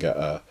try and get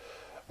a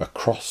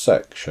cross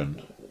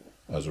section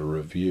as a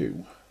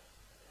review,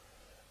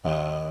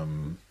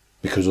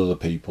 because other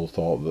people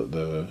thought that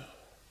the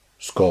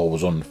score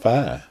was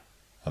unfair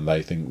and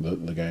they think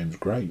that the game's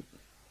great.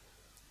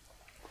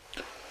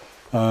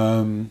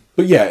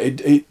 But yeah,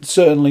 it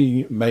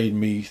certainly made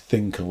me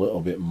think a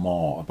little bit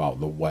more about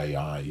the way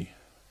I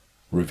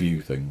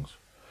review things.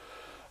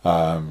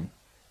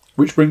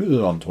 Which brings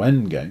us on to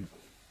Endgame.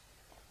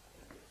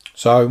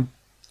 So,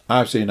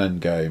 I've seen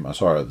Endgame, I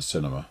saw it at the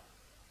cinema.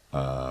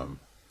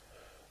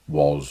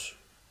 Was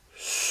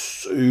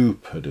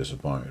super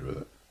disappointed with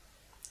it.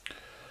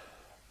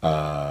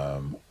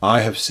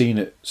 I have seen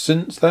it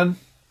since then.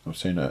 I've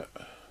seen it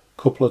a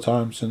couple of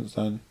times since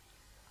then.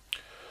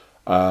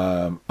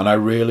 And I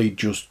really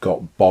just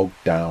got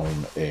bogged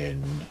down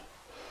in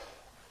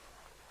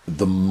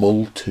the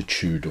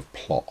multitude of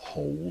plot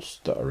holes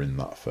that are in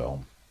that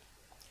film.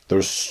 There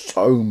are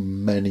so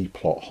many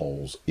plot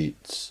holes.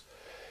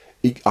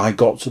 I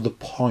got to the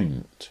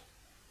point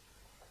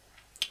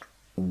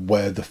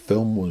where the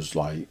film was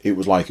like it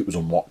was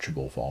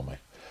unwatchable for me,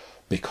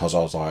 because I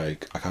was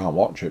like, I can't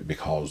watch it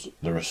because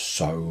there are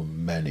so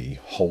many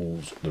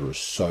holes, there are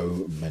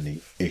so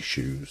many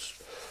issues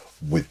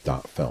with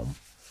that film.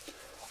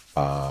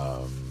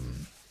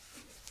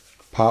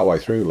 Partway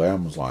through,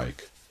 Liam was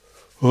like,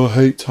 oh, I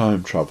hate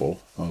time travel.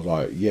 I was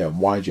like, yeah, and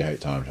why do you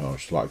hate time travel?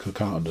 She's like, 'cause I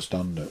can't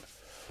understand it.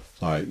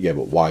 Like, yeah,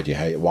 but why do you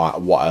hate it? What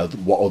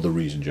other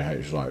reasons do you hate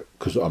it? She's like,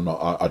 because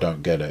I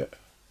don't get it.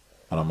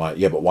 And I'm like,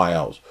 yeah, but why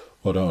else?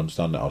 Well, I don't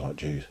understand it. I was like,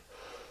 geez.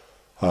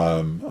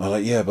 I was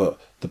like, yeah, but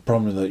the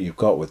problem that you've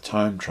got with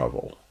time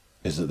travel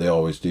is that they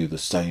always do the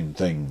same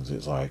things.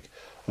 It's like,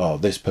 oh,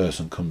 this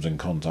person comes in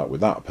contact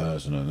with that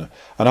person.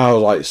 And I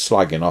was like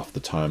slagging off the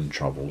time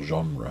travel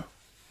genre.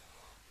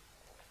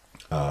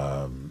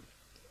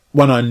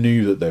 When I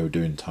knew that they were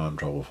doing time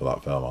travel for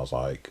that film, I was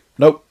like,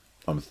 nope,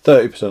 I'm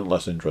 30%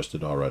 less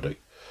interested already.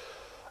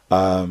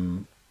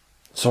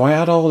 So I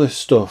had all this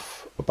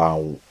stuff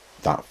about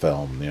that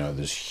film. You know,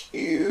 there's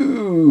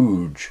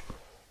huge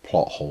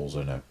plot holes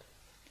in it.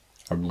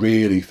 I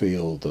really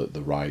feel that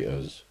the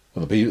writers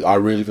and I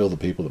really feel the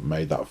people that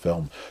made that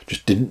film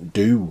just didn't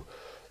do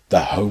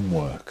their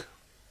homework.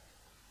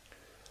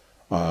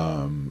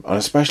 And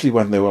especially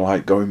when they were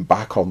like going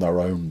back on their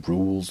own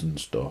rules and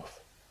stuff,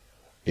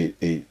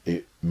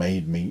 it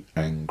made me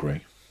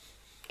angry.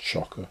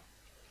 Shocker.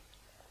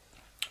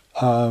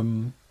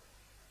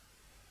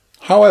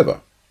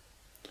 However,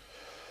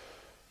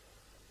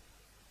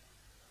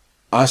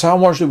 I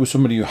watched it with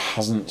somebody who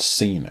hasn't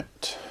seen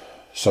it,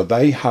 so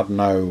they had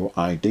no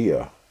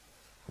idea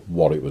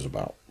what it was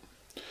about.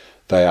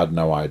 They had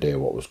no idea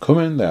what was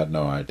coming. They had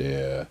no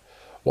idea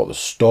what the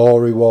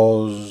story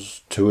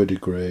was, to a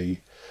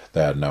degree.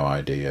 They had no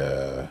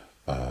idea,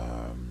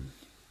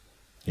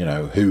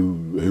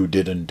 who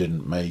did and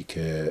didn't make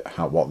it,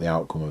 what the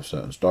outcome of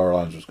certain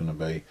storylines was going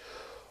to be.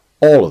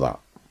 All of that.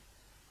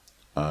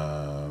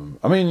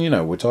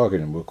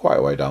 We're quite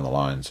a way down the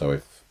line, so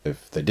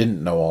if they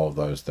didn't know all of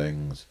those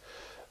things,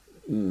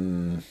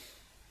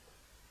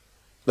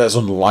 that's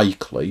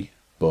unlikely,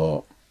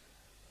 but,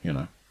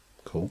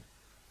 cool.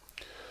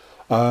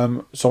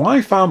 So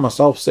I found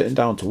myself sitting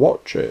down to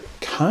watch it,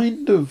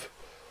 kind of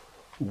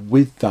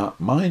with that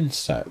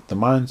mindset, the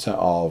mindset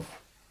of,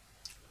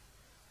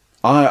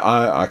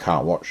 I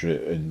can't watch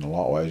it in a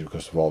lot of ways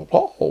because of all the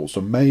plot holes,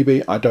 so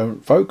maybe I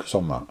don't focus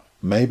on that.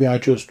 Maybe I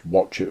just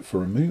watch it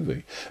for a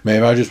movie.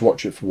 Maybe I just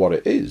watch it for what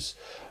it is.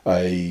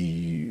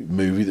 A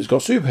movie that's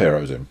got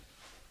superheroes in.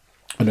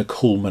 And a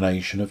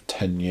culmination of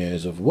 10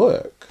 years of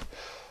work.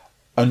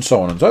 And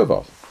so on and so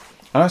forth.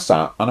 And I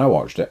sat and I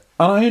watched it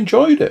and I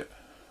enjoyed it.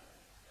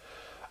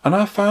 And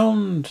I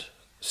found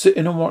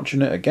sitting and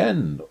watching it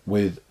again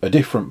with a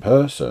different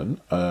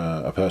person,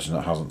 a person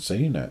that hasn't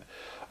seen it,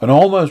 and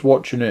almost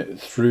watching it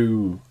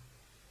through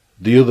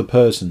the other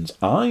person's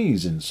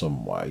eyes in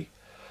some way,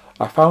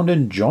 I found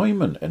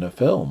enjoyment in a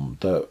film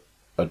that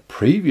had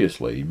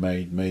previously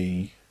made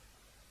me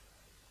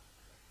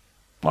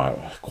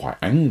quite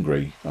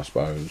angry, I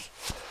suppose.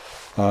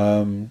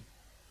 So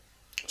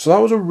that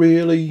was a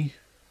really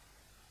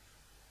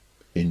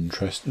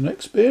interesting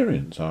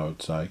experience, I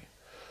would say.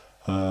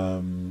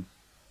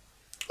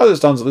 As it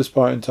stands at this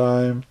point in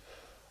time,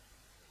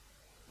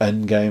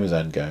 Endgame is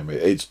Endgame.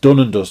 It's done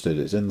and dusted.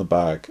 It's in the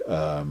bag.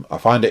 I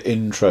find it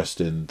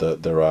interesting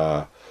that there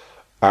are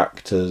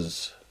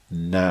actors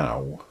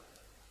now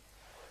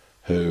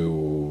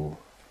who,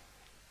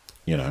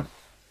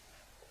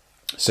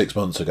 6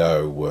 months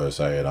ago were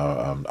saying,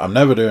 I'm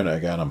never doing it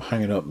again. I'm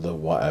hanging up the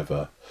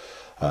whatever.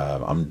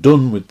 I'm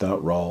done with that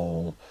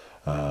role.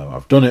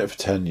 I've done it for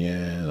 10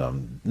 years.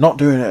 I'm not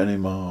doing it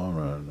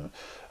anymore.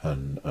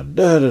 And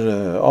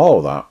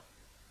all that.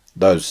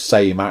 Those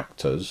same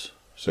actors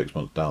 6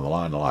 months down the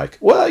line are like,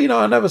 well,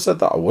 I never said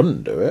that I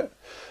wouldn't do it.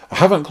 I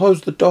haven't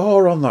closed the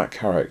door on that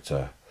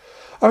character.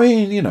 I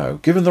mean,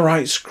 given the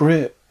right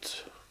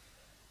script.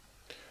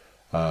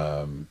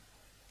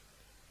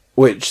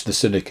 Which the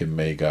cynic in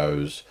me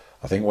goes,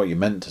 I think what you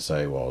meant to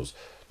say was,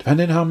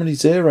 depending how many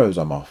zeros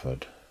I'm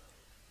offered.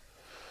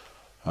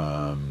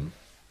 But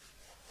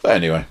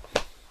anyway,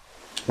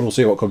 we'll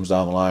see what comes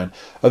down the line.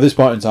 At this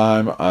point in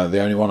time, the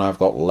only one I've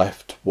got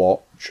left to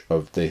watch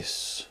of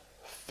this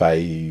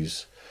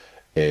phase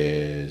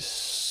is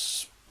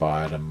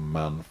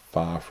Spider-Man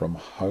Far From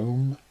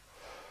Home.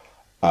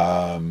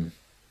 I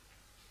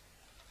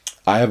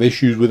have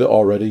issues with it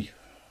already.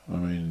 I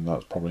mean,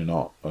 that's probably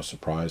not a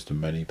surprise to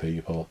many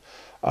people.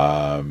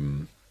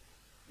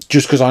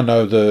 Just because I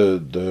know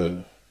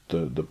the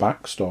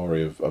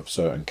backstory of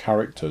certain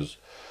characters.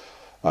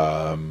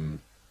 But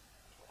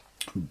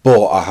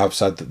I have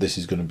said that this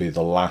is going to be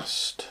the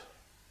last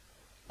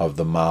of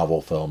the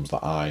Marvel films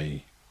that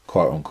I,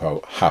 quote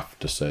unquote, have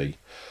to see.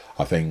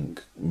 I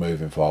think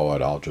moving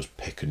forward, I'll just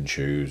pick and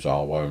choose.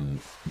 I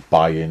won't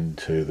buy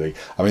into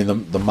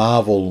the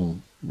Marvel,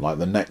 like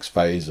the next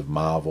phase of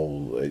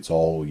Marvel, it's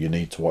all you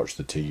need to watch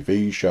the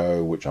TV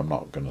show, which I'm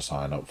not going to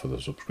sign up for the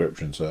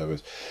subscription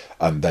service.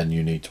 And then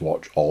you need to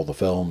watch all the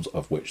films,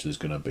 of which there's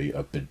going to be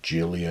a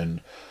bajillion.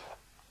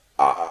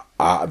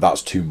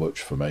 That's too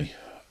much for me.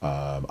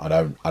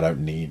 I don't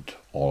need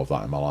all of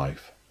that in my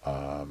life.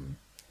 And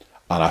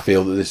I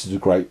feel that this is a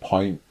great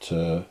point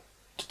to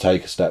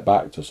take a step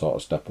back, to sort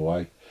of step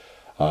away.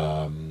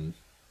 And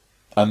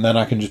then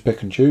I can just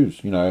pick and choose.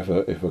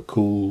 If a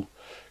cool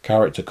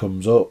character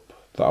comes up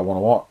that I want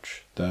to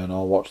watch, then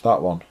I'll watch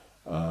that one.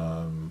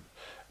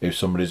 If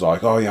somebody's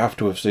like, oh, you have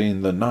to have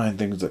seen the 9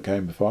 things that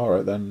came before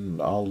it, then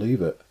I'll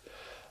leave it.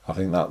 I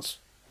think that's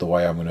the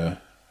way I'm going to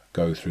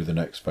go through the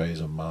next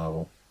phase of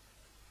Marvel.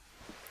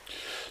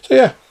 So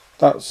yeah,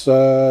 that's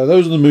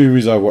those are the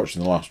movies I watched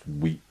in the last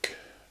week.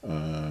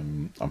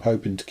 I'm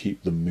hoping to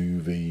keep the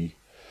movie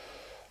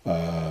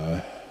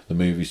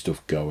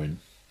stuff going.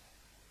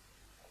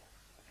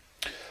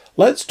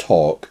 Let's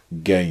talk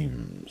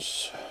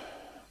games.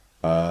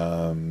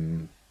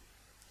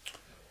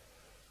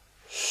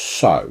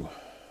 So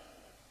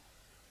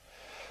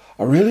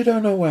I really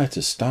don't know where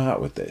to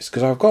start with this,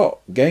 because I've got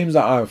games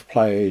that I've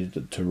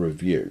played to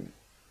review.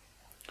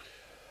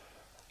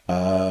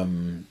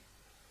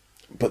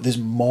 But there's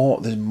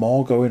more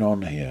going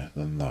on here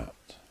than that.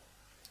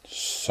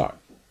 So,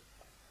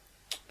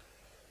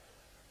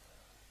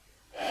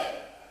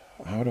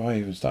 how do I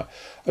even start?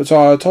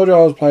 So I told you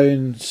I was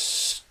playing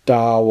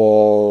Star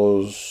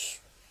Wars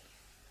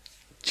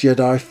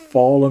Jedi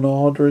Fallen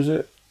Order, is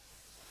it?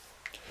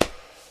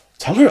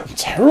 Tell her I'm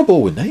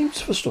terrible with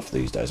names for stuff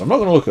these days. I'm not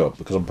going to look it up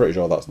because I'm pretty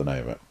sure that's the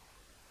name of it.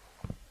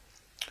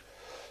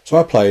 So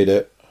I played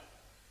it.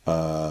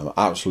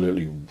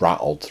 Absolutely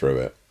rattled through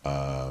it.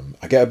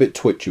 I get a bit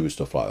twitchy with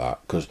stuff like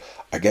that because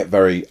I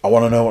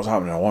want to know what's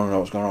happening. I want to know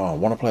what's going on. I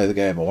want to play the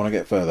game. I want to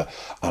get further,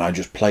 and I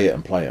just play it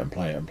and play it and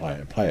play it and play it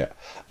and play it.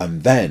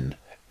 And then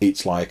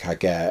it's like I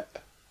get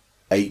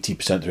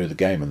 80% through the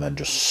game and then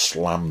just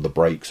slam the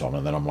brakes on,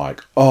 and then I'm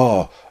like,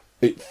 oh,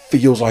 it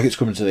feels like it's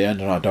coming to the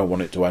end, and I don't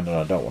want it to end, and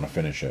I don't want to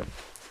finish it.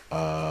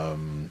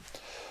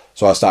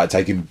 So I started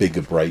taking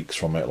bigger breaks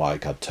from it,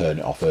 like I'd turn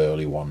it off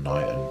early one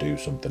night and do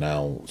something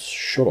else.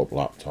 Shut up,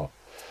 laptop.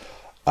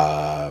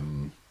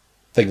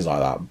 Things like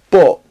that.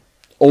 But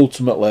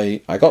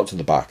ultimately, I got to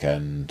the back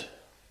end.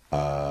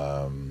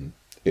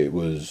 It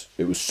was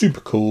super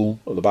cool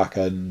at the back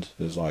end.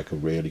 There's like a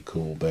really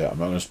cool bit. I'm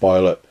not going to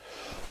spoil it.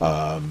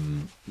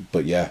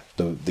 But yeah,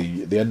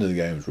 the end of the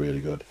game was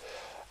really good.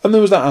 And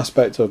there was that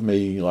aspect of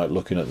me like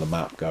looking at the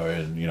map,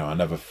 going, I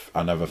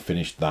never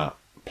finished that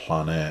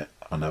planet.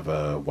 I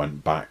never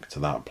went back to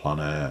that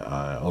planet.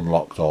 I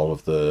unlocked all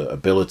of the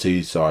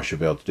abilities, so I should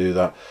be able to do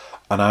that.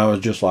 And I was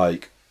just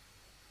like,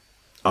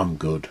 I'm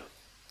good.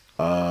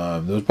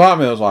 There was part of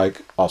me that was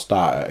like, I'll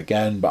start it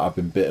again, but I've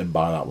been bitten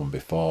by that one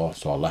before,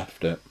 so I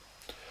left it.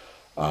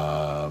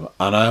 And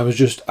I was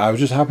just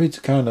happy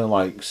to kind of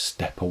like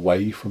step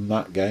away from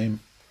that game.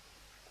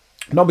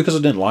 Not because I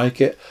didn't like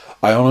it.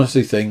 I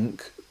honestly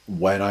think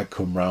when I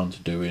come round to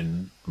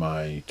doing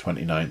my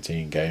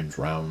 2019 games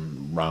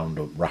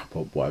roundup, wrap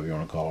up, whatever you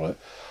want to call it,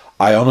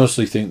 I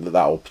honestly think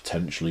that will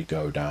potentially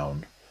go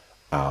down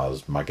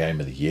as my game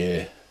of the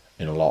year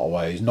in a lot of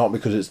ways. Not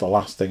because it's the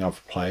last thing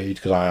I've played,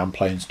 because I am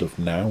playing stuff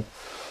now.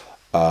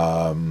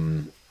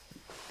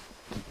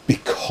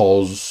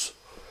 Because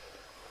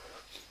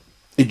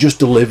it just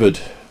delivered.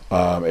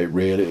 It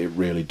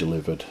really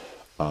delivered.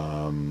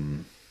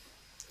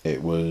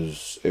 It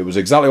was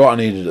exactly what I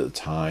needed at the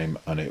time,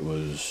 and it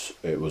was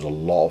a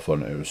lot of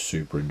fun. It was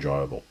super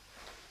enjoyable.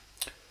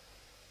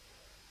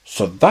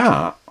 So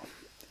that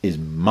is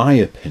my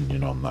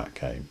opinion on that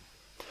game.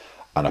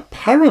 And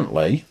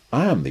apparently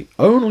I am the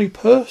only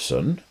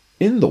person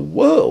in the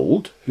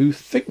world who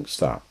thinks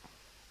that.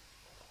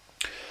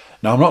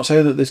 Now, I'm not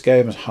saying that this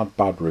game has had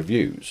bad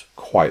reviews.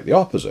 Quite the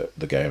opposite.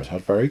 The game has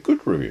had very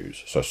good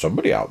reviews. So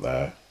somebody out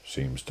there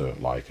seems to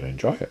like and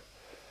enjoy it.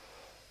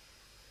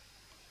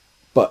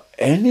 But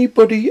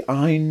anybody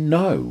I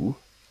know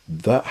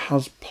that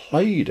has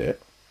played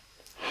it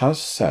has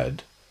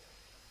said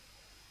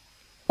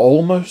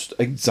almost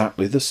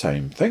exactly the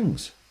same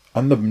things.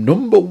 And the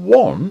number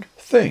one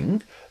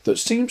thing that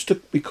seems to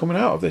be coming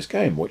out of this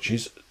game, which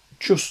is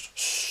just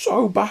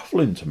so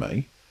baffling to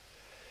me,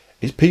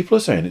 is people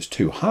are saying it's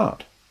too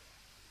hard.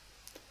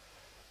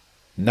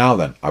 Now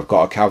then, I've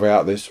got to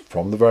caveat this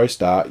from the very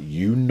start.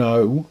 You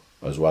know,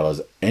 as well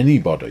as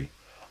anybody,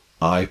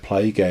 I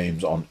play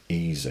games on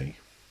easy.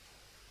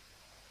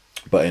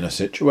 But in a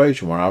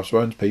situation where I've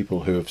spoken to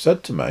people who have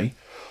said to me,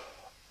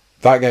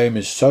 that game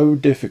is so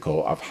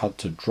difficult, I've had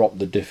to drop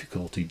the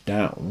difficulty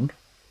down.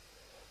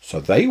 So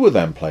they were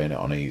then playing it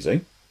on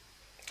easy,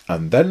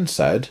 and then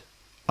said,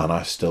 and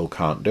I still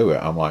can't do it.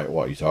 I'm like,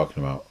 what are you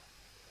talking about?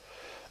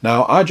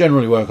 Now, I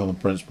generally work on the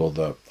principle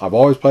that I've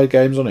always played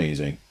games on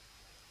easy,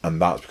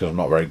 and that's because I'm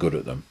not very good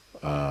at them.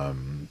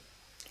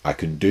 I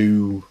can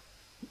do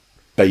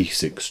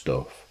basic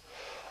stuff.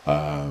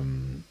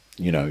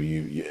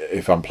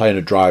 If I'm playing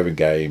a driving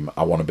game,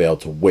 I want to be able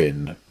to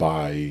win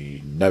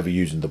by never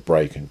using the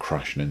brake and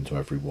crashing into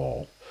every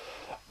wall.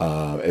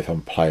 If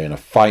I'm playing a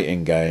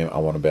fighting game, I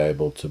want to be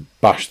able to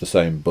bash the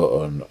same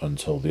button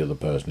until the other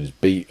person is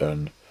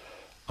beaten,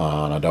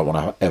 and I don't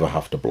want to ever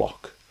have to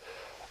block.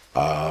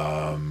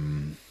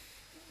 I'm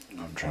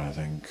trying to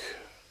think.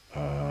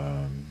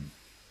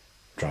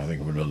 Trying to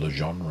think of another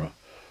genre.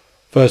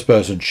 First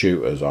person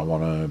shooters, I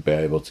want to be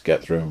able to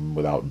get through them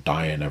without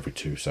dying every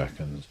 2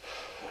 seconds.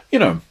 You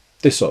know,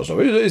 this sort of stuff.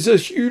 It's a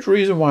huge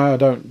reason why I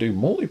don't do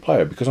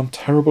multiplayer, because I'm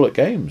terrible at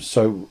games.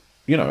 So,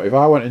 you know, if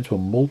I went into a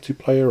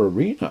multiplayer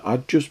arena,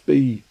 I'd just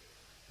be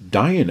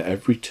dying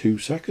every 2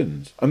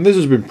 seconds. And this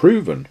has been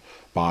proven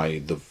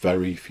by the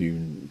very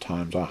few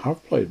times I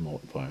have played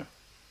multiplayer.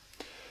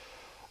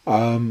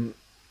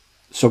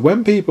 So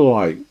when people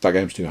are like, that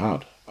game's too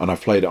hard, and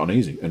I've played it on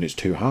easy, and it's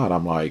too hard,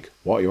 I'm like,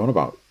 what are you on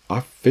about?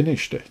 I've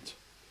finished it.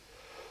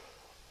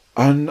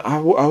 And I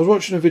was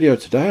watching a video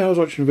today, I was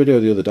watching a video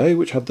the other day,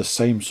 which had the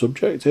same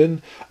subject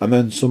in, and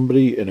then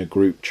somebody in a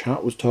group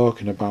chat was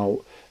talking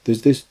about,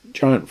 there's this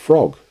giant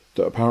frog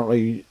that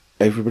apparently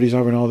everybody's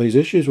having all these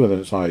issues with,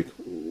 and it's like,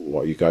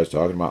 what are you guys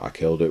talking about? I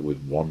killed it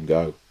with one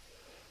go.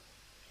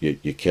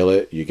 You kill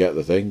it, you get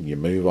the thing, you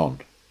move on.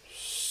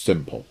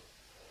 Simple.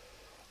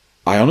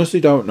 I honestly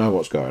don't know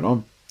what's going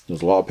on.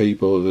 There's a lot of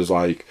people,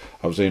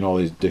 I've seen all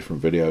these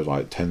different videos,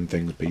 like 10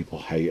 things people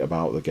hate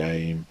about the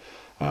game.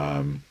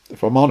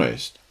 If I'm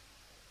honest,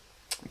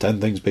 10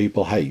 things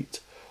people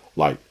hate,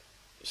 like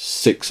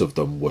 6 of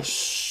them were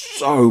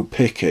so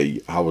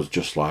picky, I was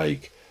just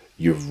like,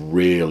 you've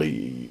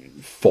really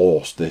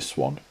forced this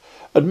one.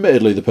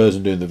 Admittedly, the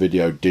person doing the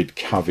video did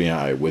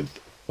caveat it with,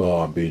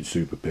 oh, I'm being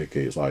super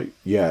picky. It's like,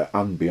 yeah,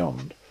 and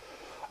beyond.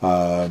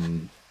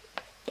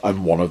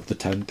 And one of the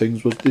 10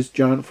 things was this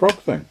giant frog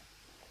thing.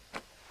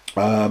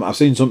 I've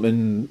seen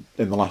something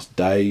in the last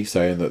day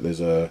saying that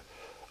there's a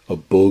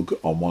bug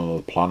on one of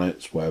the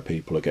planets where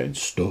people are getting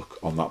stuck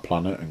on that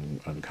planet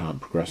and can't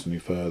progress any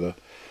further.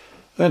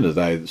 At the end of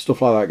the day,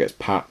 stuff like that gets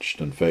patched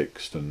and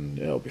fixed and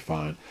it'll be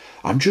fine.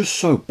 I'm just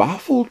so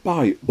baffled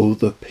by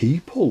other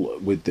people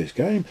with this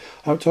game.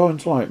 I'm talking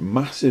to like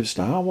massive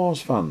Star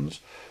Wars fans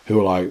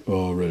who are like,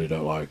 oh, I really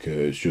don't like it.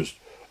 It's just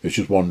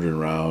wandering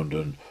around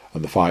and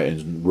the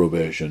fighting's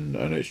rubbish and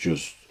it's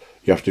just,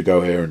 you have to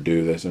go here and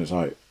do this. And it's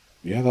like,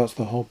 yeah, that's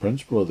the whole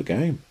principle of the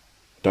game.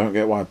 Don't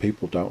get why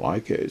people don't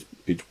like it.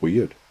 It's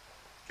weird.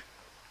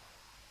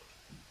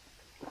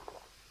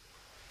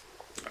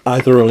 I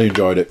thoroughly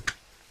enjoyed it.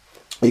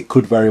 It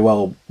could very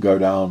well go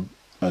down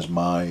as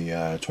my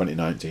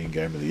 2019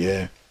 game of the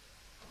year.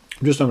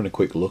 I'm just having a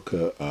quick look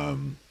at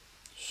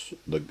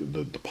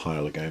the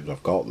pile of games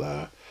I've got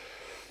there.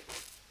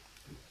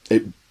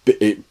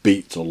 It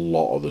beats a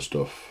lot of the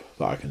stuff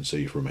that I can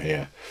see from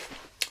here.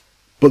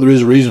 But there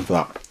is a reason for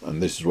that,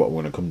 and this is what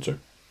we're going to come to.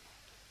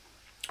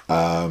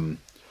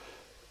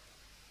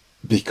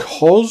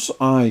 Because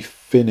I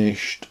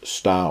finished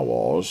Star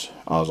Wars,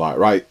 I was like,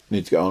 right,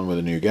 need to get on with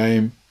a new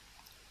game.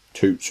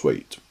 Toot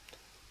sweet.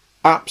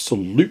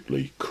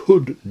 Absolutely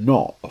could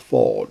not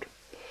afford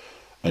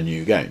a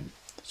new game.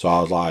 So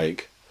I was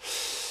like,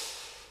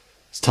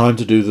 it's time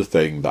to do the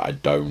thing that I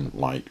don't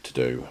like to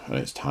do, and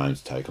it's time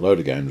to take a load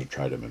of games and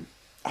trade them in.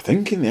 I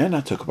think in the end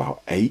I took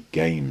about 8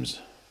 games.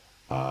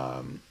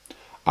 I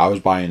was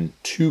buying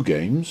 2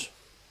 games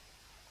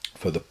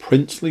for the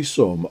princely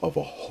sum of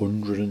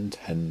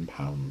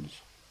 £110.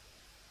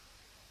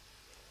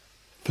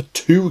 For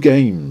 2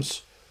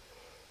 games.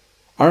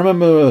 I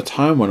remember a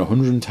time when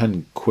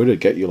 110 quid would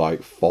get you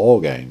like 4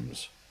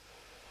 games.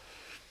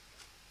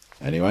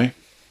 Anyway,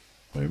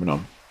 moving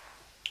on.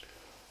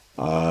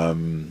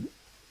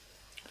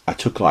 I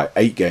took like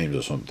 8 games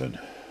or something.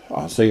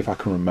 I'll see if I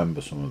can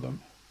remember some of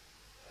them.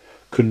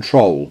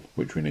 Control,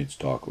 which we need to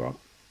talk about.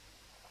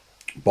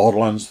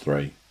 Borderlands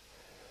 3.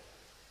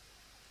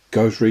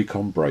 Ghost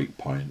Recon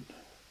Breakpoint.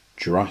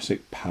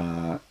 Jurassic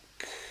Park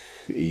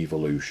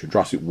Evolution.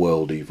 Jurassic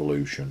World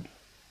Evolution.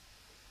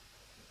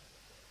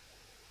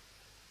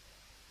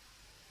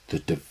 The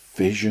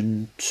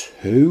Division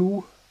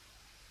 2?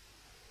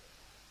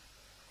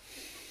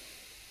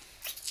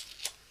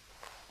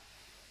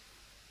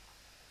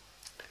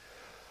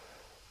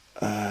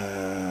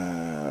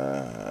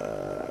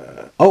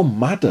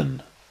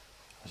 Madden.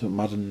 Was it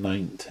Madden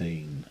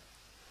 19?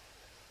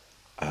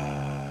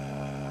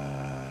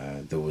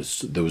 There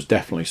was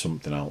definitely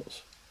something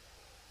else.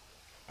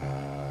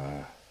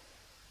 No,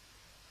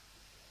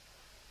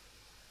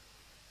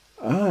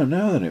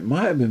 then it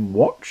might have been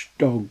Watch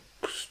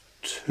Dogs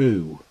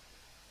 2.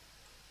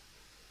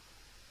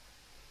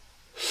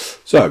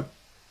 So,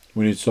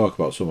 we need to talk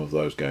about some of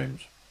those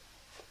games.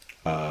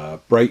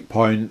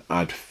 Breakpoint,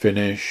 I'd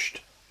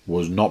finished.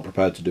 Was not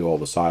prepared to do all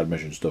the side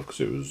mission stuff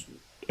because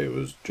it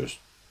was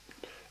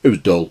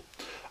dull.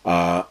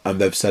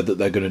 And they've said that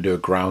they're going to do a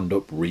ground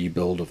up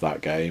rebuild of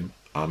that game.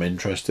 I'm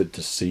interested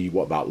to see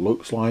what that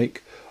looks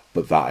like,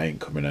 but that ain't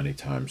coming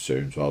anytime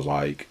soon. So I was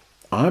like,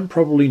 I'm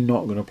probably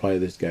not going to play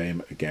this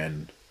game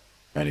again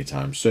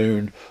anytime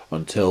soon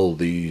until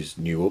these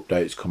new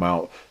updates come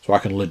out so I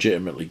can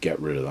legitimately get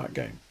rid of that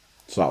game.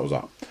 So that was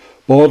that.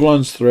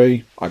 Borderlands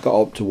 3, I got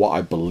up to what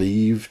I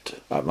believed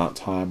at that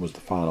time was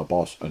the final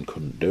boss and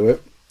couldn't do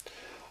it.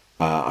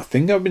 I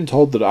think I've been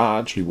told that I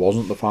actually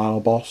wasn't the final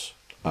boss.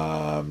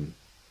 No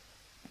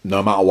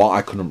matter what,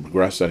 I couldn't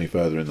progress any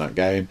further in that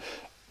game,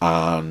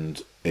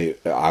 and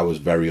I was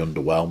very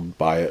underwhelmed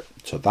by it,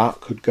 so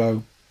that could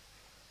go.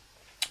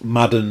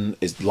 Madden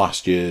is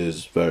last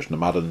year's version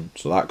of Madden,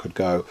 so that could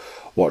go.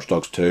 Watch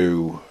Dogs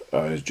 2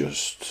 is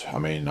just, I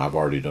mean, I've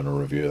already done a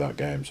review of that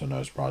game, so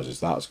no surprises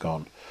that's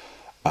gone.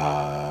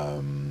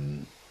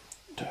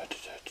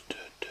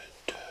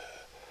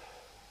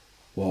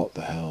 What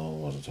the hell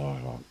was I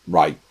talking about?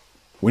 Right,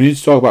 we need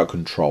to talk about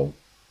Control,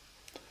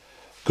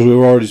 because we've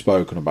already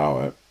spoken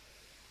about it.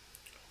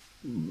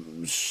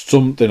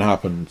 Something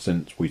happened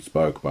since we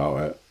spoke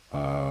about it,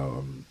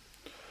 and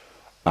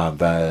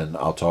then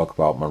I'll talk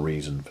about my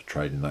reason for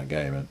trading that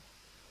game in.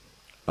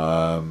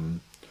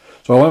 So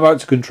I went back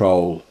to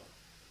Control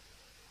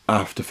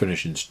after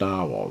finishing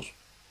Star Wars,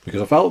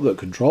 because I felt that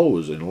Control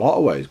was in a lot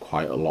of ways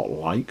quite a lot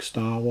like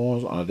Star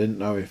Wars, and I didn't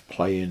know if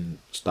playing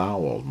Star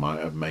Wars might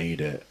have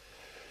made it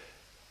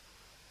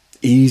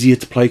easier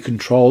to play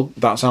Control.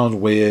 That sounds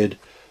weird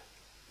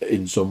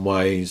in some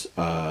ways,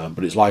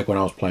 but it's like when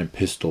I was playing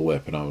Pistol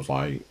Whip and I was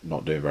like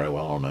not doing very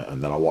well on it,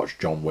 and then I watched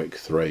John Wick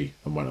 3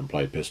 and went and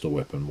played Pistol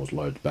Whip and was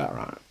loads better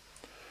at it.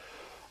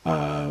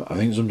 I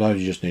think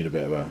sometimes you just need a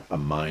bit of a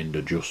mind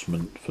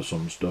adjustment for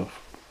some stuff.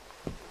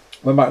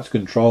 Went back to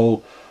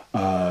Control.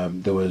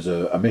 There was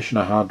a mission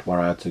I had where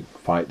I had to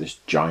fight this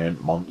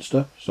giant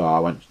monster, so I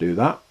went to do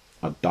that.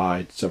 I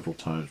died several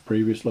times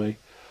previously.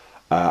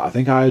 I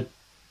think I had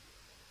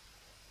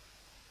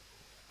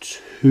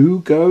 2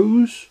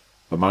 goes.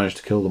 I managed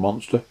to kill the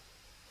monster.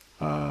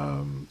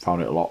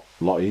 Found it a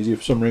lot easier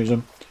for some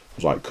reason. I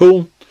was like,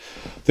 cool.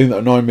 The thing that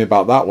annoyed me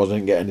about that was I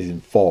didn't get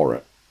anything for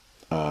it.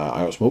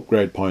 I got some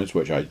upgrade points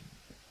which I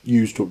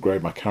used to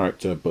upgrade my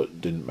character,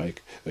 but didn't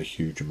make a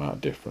huge amount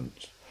of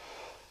difference.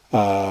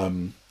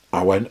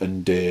 I went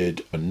and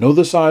did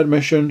another side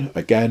mission.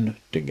 Again,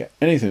 didn't get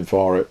anything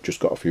for it, just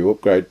got a few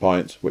upgrade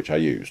points, which I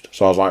used.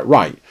 So I was like,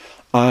 right,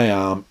 I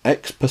am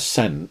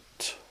X%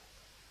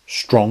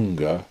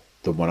 stronger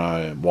than when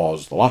I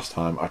was the last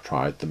time I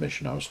tried the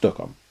mission I was stuck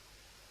on.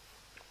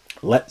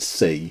 Let's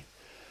see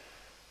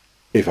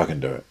if I can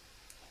do it.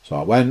 So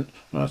I went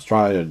and I was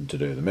trying to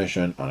do the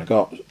mission, and I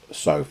got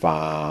so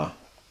far,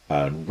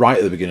 and right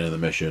at the beginning of the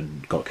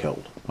mission, got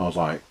killed. I was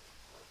like,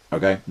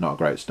 okay, not a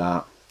great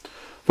start.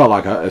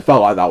 It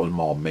felt like that was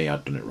more me,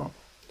 I'd done it wrong.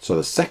 So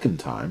the second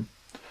time,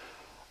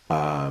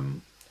 I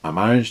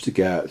managed to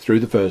get through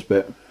the first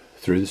bit,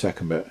 through the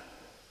second bit,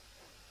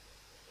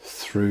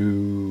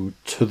 through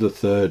to the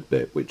third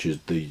bit, which is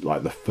the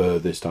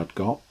furthest I'd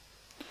got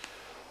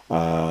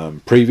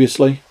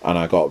previously, and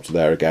I got up to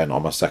there again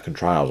on my second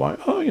try. I was like,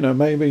 oh,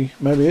 maybe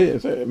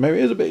it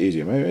is a bit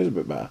easier, maybe it is a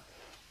bit better.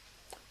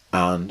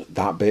 And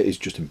that bit is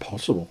just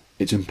impossible.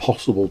 It's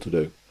impossible to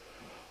do.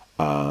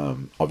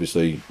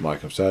 Obviously,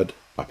 like I've said,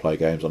 I play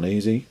games on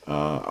easy.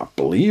 I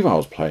believe I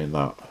was playing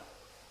that.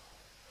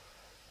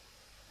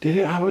 Did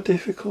it have a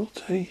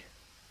difficulty?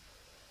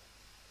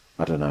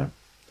 I don't know.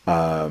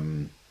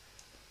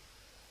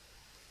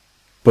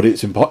 But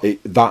it's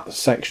that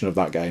section of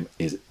that game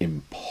is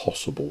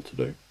impossible to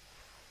do.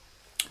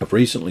 I've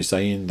recently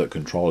seen that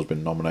Control has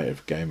been nominated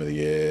for Game of the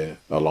Year,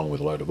 along with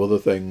a load of other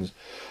things,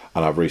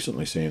 and I've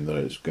recently seen that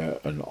it's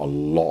getting a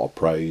lot of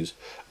praise.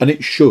 And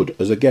it should,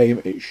 as a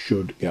game, it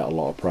should get a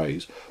lot of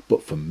praise.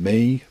 But for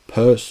me,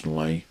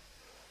 personally,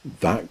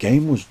 that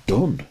game was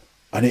done.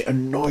 And it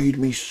annoyed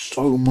me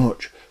so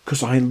much,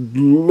 because I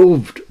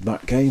loved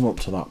that game up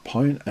to that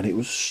point, and it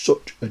was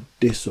such a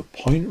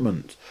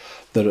disappointment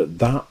that at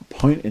that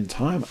point in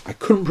time, I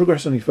couldn't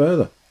progress any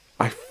further.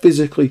 I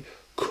physically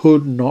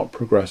could not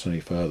progress any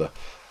further.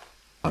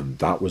 And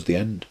that was the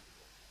end.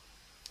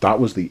 That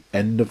was the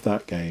end of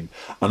that game.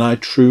 And I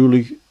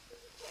truly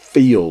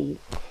feel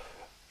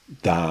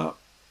that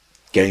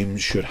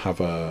games should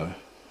have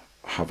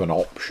an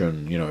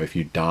option, you know, if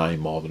you die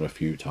more than a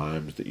few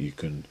times, that you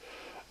can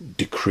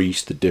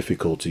decrease the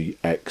difficulty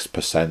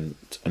X%,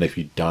 and if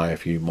you die a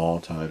few more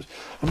times.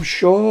 I'm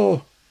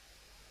sure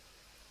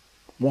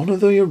one of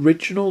the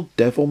original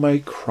Devil May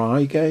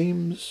Cry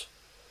games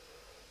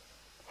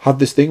had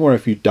this thing where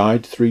if you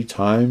died 3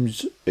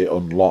 times, it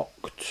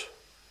unlocked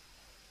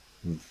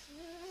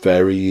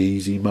very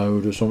easy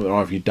mode or something.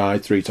 Or if you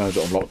died 3 times,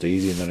 it unlocked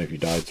easy, and then if you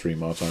died 3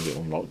 more times, it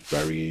unlocked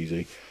very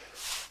easy.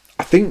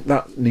 I think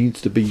that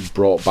needs to be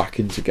brought back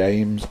into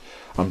games.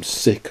 I'm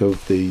sick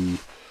of the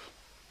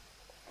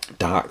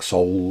Dark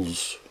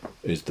Souls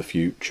is the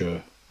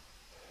future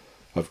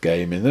of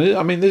gaming.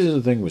 I mean, this is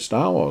the thing with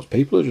Star Wars.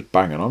 People are just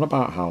banging on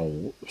about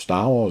how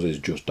Star Wars is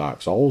just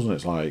Dark Souls, and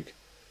it's like,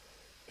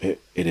 it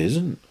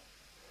isn't.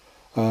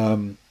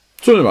 Something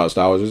about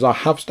Star Wars is I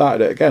have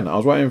started it again. I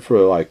was waiting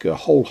for like a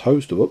whole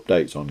host of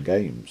updates on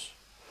games.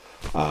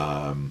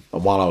 And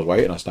while I was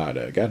waiting, I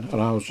started it again.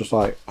 And I was just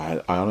like,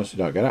 I honestly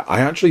don't get it.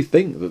 I actually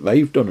think that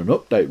they've done an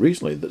update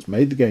recently that's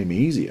made the game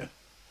easier.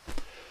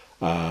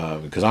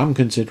 Because I'm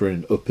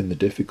considering upping the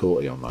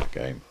difficulty on that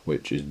game,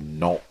 which is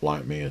not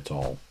like me at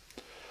all.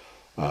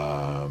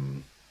 But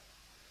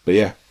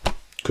yeah,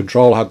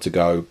 Control had to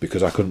go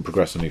because I couldn't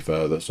progress any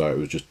further, so it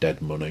was just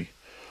dead money.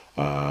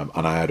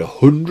 And I had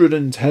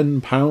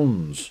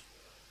 £110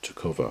 to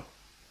cover.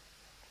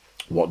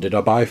 What did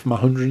I buy for my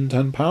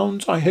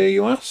 £110, I hear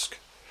you ask?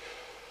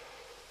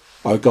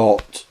 I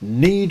got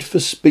Need for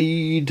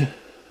Speed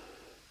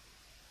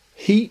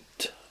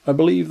Heat, I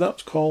believe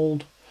that's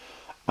called.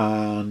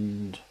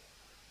 And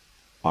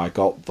I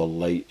got the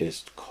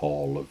latest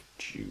Call of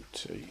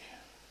Duty.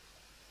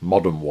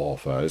 Modern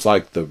Warfare. It's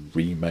like the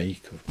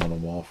remake of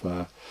Modern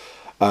Warfare.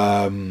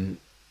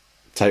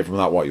 Take from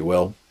that what you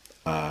will.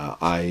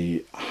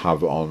 I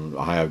have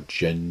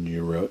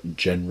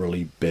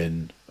generally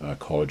been a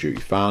Call of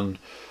Duty fan.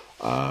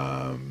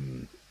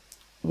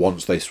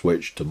 Once they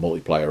switched to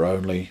multiplayer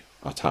only,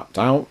 I tapped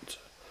out.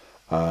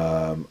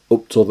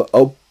 Up till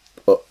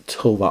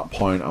that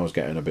point, I was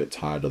getting a bit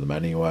tired of them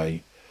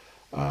anyway.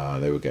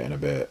 They were getting a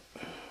bit,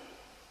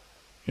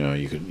 you know,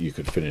 you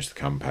could finish the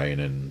campaign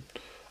in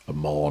a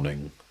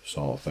morning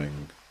sort of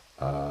thing,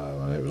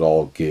 and it was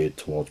all geared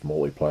towards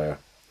multiplayer.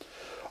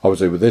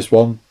 Obviously, with this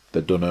one,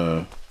 they'd done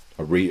a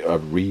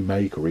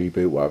remake, a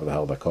reboot, whatever the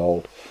hell they're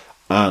called,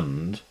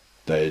 and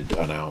they'd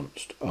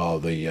announced,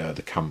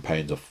 the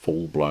campaign's a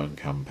full-blown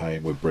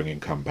campaign. We're bringing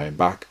campaign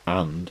back,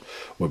 and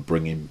we're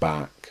bringing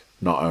back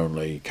not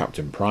only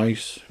Captain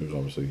Price, who's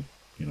obviously,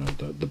 you know,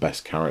 the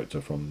best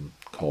character from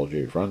Call of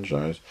Duty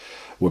franchise,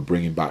 we're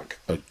bringing back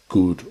a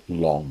good,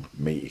 long,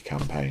 meaty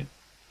campaign.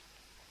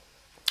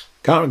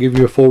 Can't give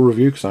you a full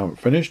review because I haven't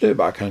finished it,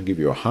 but I can give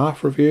you a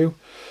half review.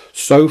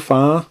 So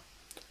far,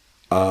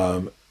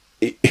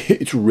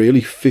 it's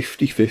really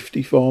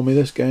 50-50 for me,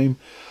 this game.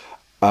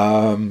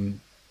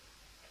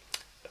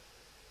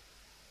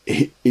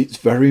 It's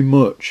very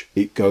much,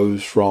 it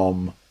goes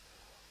from,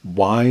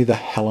 why the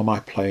hell am I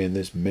playing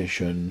this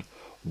mission?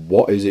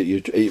 What is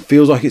it? It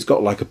feels like it's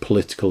got like a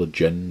political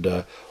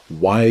agenda.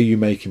 Why are you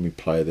making me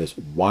play this?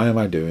 Why am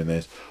I doing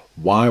this?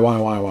 Why?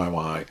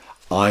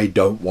 I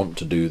don't want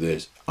to do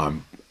this.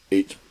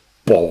 It's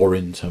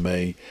boring to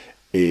me.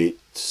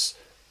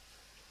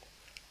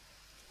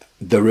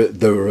 There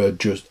are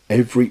just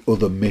every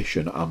other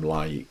mission I'm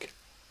like,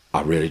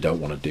 I really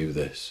don't want to do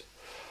this.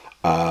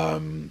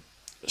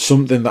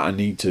 Something that I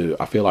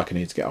feel like I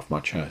need to get off my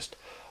chest.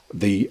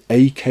 The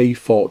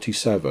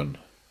AK-47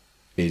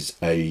 is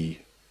a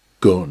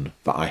gun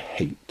that I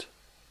hate.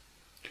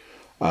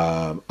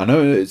 I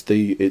know it's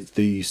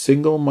the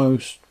single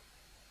most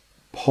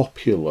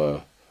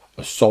popular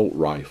assault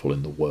rifle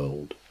in the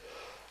world.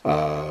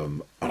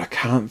 And I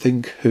can't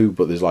think who,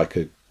 but there's like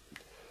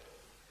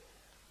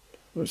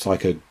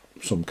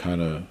some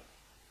kind of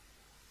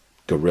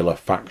guerrilla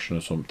faction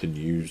or something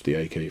used the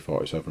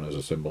AK-47 as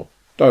a symbol.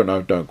 Don't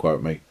know, don't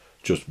quote me.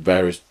 Just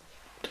various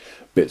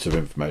bits of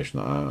information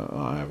that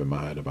I have in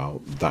my head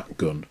about that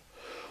gun.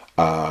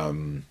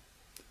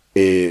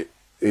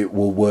 It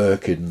will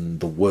work in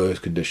the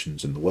worst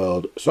conditions in the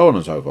world, so on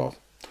and so forth.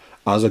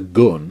 As a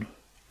gun,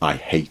 I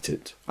hate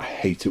it. I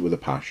hate it with a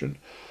passion.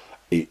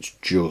 It's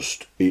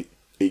just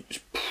it's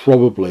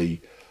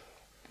probably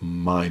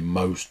my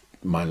most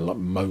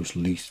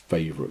least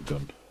favourite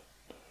gun.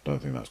 Don't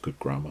think that's good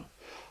grammar.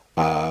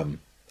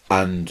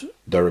 And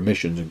there are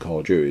missions in Call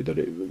of Duty that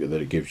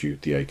it gives you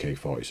the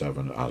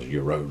AK-47 as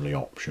your only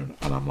option,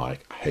 and I'm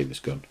like, I hate this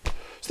gun.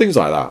 It's things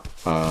like that.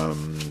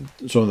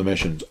 Some of the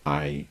missions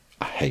I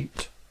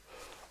hate.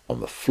 On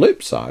the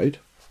flip side,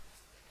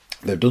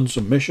 they've done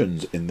some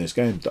missions in this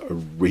game that are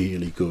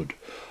really good.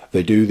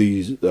 They do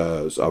these.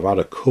 I've had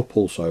a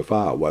couple so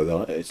far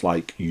where it's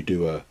like you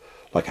do a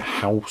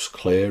house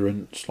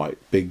clearance, like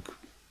big,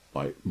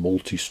 like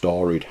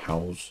multi-storied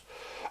house,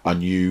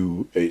 and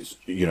you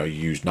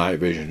use night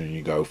vision and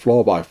you go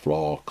floor by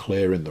floor,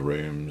 clearing the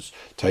rooms,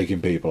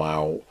 taking people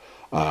out.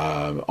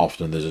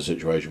 Often there's a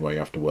situation where you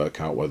have to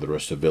work out whether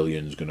a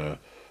civilian's gonna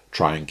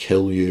try and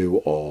kill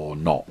you or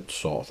not,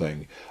 sort of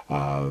thing.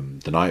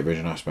 The night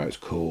vision aspect's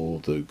cool.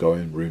 The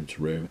going room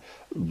to room,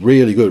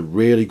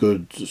 really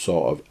good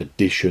sort of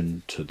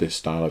addition to this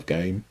style of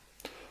game.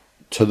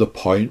 To the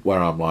point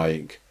where I'm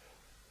like,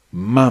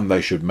 man, they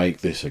should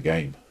make this a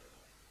game.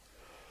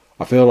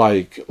 I feel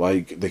like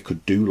they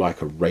could do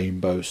like a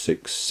Rainbow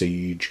Six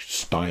Siege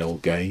style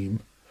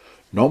game,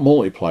 not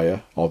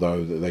multiplayer,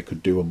 although they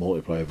could do a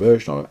multiplayer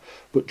version of it,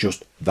 but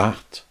just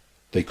that.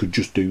 They could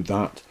just do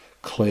that.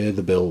 Clear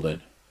the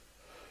building.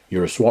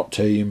 You're a SWAT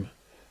team,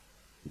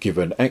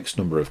 given X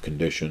number of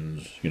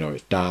conditions,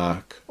 it's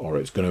dark, or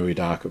it's going to be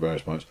dark at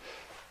various points.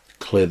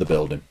 Clear the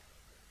building.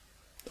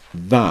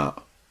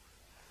 That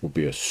would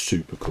be a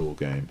super cool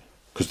game.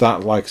 Because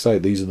that, like I say,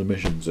 these are the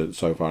missions that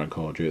so far in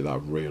Call of Duty that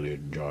I've really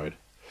enjoyed.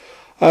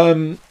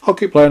 I'll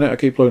keep playing it, I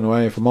keep plugging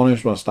away. If I'm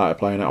honest, when I started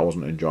playing it, I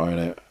wasn't enjoying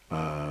it.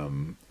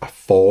 I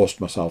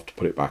forced myself to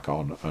put it back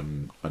on,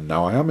 and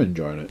now I am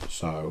enjoying it.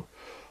 So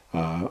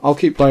I'll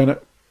keep playing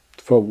it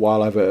for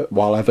while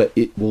ever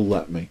it will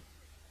let me.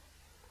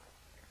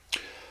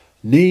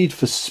 Need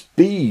for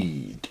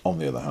Speed, on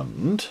the other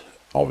hand,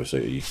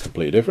 obviously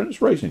completely different.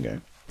 It's a racing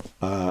game.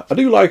 I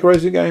do like a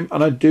racing game,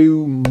 and I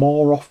do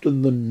more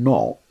often than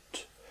not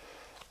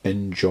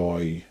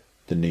enjoy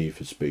the Need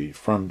for Speed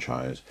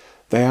franchise.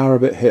 They are a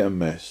bit hit and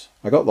miss.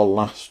 I got the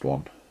last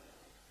one,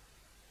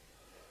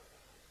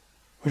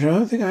 which I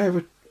don't think I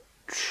ever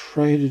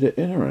traded it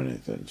in or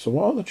anything. So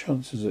what are the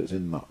chances it's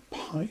in that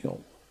pile?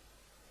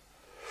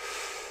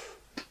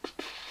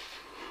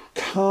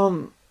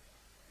 Can't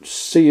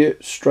see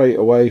it straight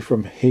away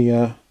from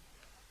here.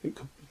 It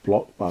could be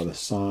blocked by the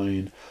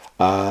sign.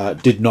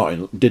 Did not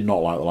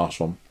like the last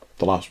one.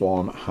 The last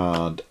one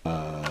had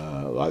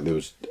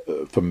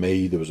for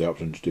me there was the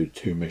option to do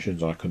 2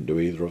 missions, and I couldn't do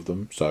either of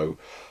them. So,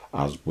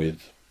 as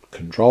with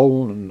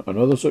Control and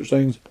other such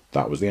things,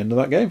 that was the end of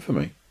that game for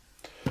me.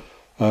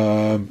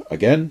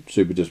 Again,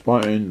 super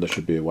disappointing. There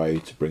should be a way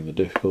to bring the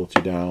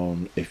difficulty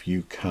down if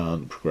you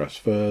can't progress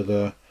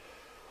further.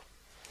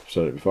 I've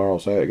said it before, I'll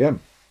say it again.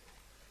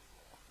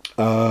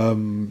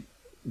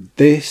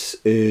 This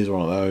is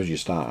one of those, you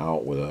start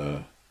out with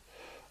a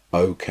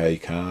okay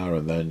car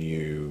and then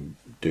you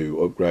do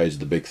upgrades.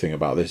 The big thing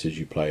about this is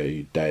you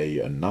play day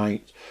and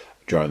night.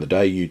 During the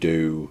day you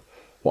do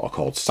what are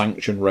called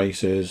sanction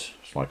races.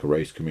 It's like a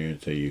race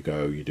community.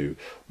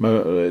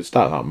 It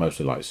starts out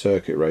mostly like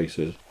circuit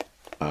races.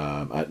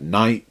 At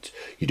night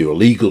you do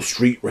illegal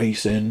street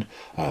racing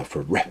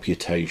for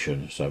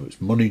reputation. So it's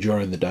money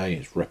during the day,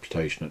 it's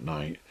reputation at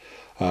night.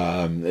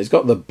 It's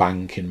got the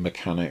banking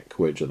mechanic,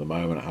 which at the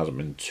moment hasn't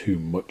been too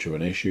much of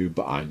an issue,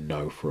 but I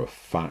know for a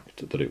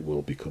fact that it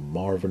will become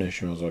more of an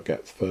issue as I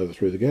get further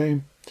through the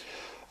game.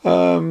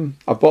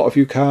 I've bought a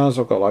few cars.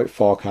 I've got like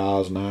 4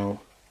 cars now.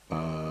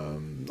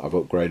 I've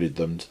upgraded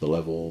them to the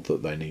level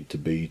that they need to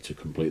be to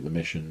complete the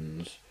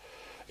missions.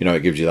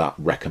 It gives you that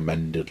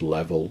recommended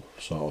level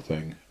sort of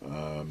thing.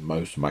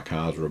 Most of my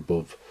cars are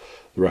above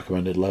the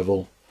recommended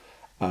level.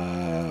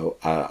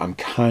 I'm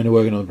kind of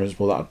working on the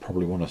principle that I'd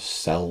probably want to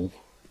sell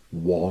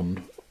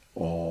 1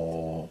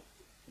 or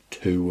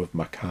 2 of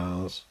my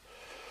cars.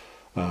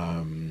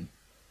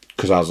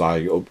 Because as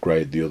I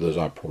upgrade the others,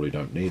 I probably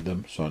don't need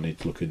them. So I need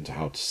to look into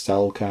how to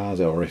sell cars,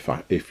 or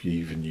if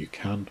even you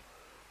can.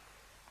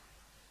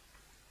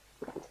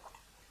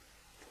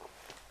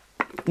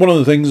 One of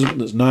the things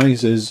that's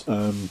nice is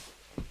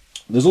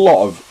there's a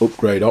lot of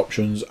upgrade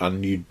options,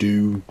 and you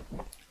do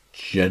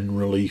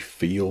generally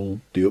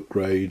feel the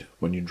upgrade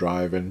when you're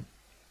driving.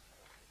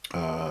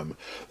 The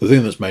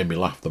thing that's made me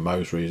laugh the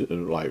most,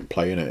 like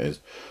playing it,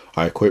 is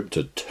I equipped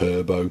a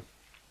turbo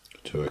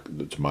to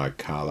my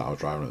car that I was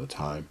driving at the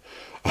time,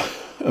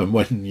 and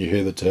when you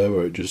hear the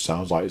turbo, it just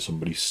sounds like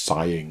somebody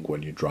sighing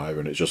when you're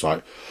driving. It's just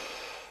like,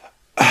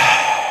 but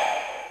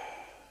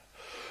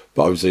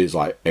obviously it's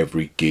like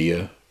every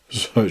gear,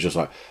 so it's just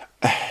like,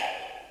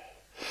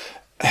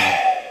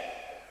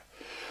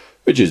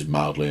 which is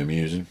mildly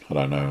amusing. I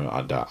don't know.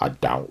 I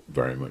doubt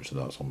very much that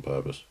that's on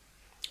purpose.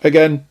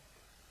 Again,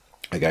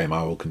 a game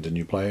I will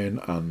continue playing,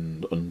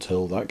 and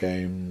until that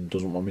game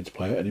doesn't want me to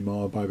play it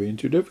anymore by being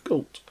too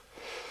difficult.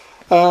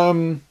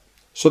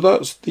 So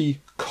that's the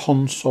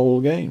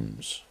console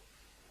games.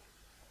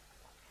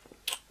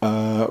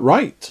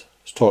 Right,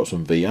 let's talk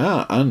some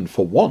VR, and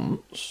for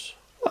once,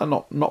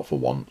 not for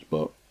once,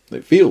 but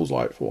it feels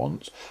like for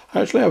once,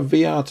 I actually have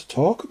VR to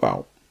talk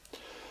about.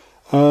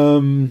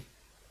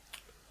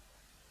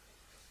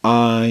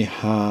 I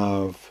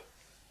have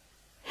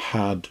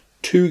had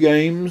 2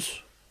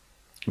 games,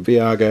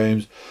 VR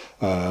games.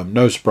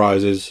 No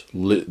surprises.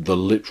 The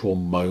literal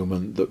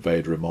moment that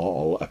Vader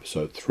Immortal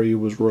Episode 3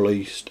 was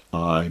released,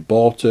 I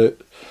bought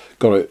it,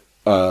 got it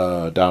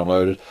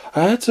downloaded.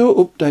 I had to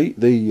update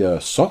the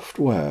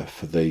software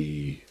for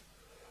the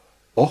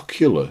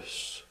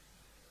Oculus,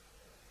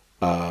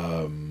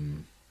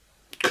 because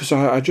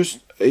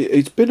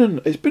it's been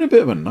a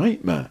bit of a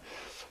nightmare.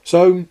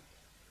 So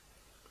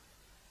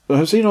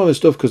I've seen all this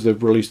stuff because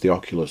they've released the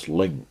Oculus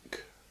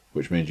Link,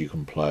 which means you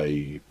can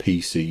play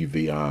PC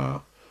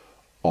VR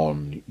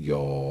on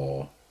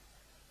your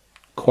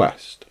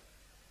Quest,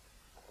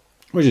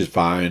 which is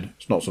fine.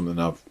 It's not something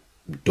I've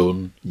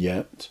done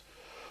yet.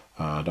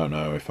 I don't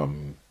know if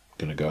I'm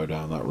going to go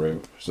down that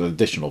route. It's an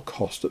additional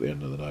cost at the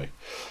end of the day.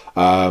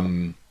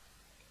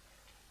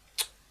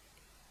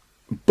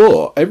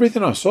 But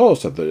everything I saw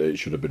said that it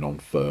should have been on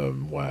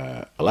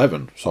firmware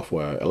 11,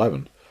 software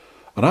 11.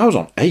 And I was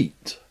on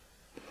 8.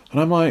 And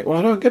I'm like, well,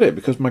 I don't get it,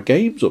 because my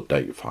games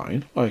update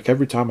fine. Like,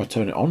 every time I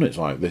turn it on, it's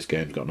like, this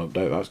game's got an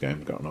update, that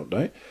game's got an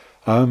update.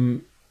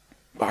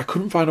 But I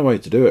couldn't find a way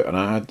to do it, and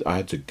I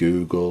had to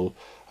Google.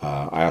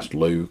 I asked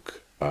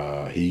Luke.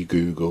 He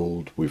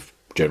Googled. We've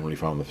generally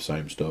found the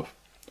same stuff.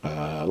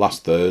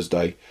 Last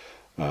Thursday,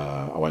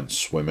 I went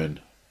swimming,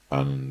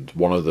 and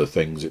one of the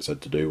things it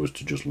said to do was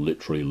to just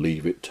literally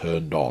leave it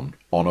turned on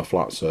a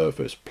flat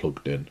surface,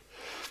 plugged in.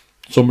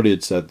 Somebody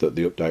had said that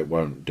the update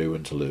won't do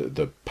until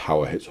the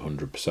power hits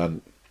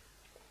 100%.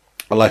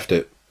 I left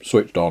it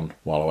switched on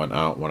while I went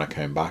out. When I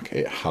came back,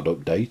 it had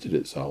updated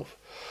itself.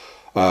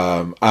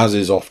 As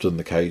is often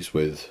the case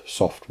with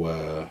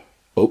software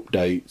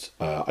updates,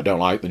 I don't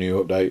like the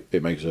new update.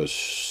 It makes a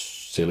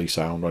silly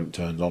sound when it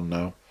turns on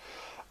now.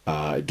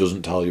 It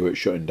doesn't tell you it's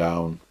shutting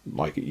down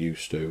like it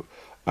used to,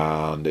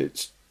 and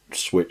it's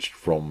switched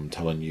from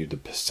telling you the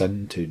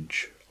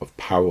percentage of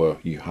power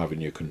you have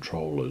in your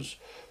controllers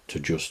to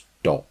just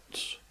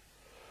dots.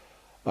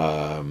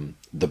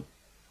 The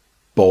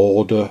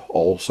border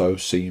also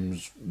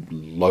seems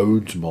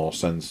loads more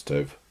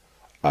sensitive,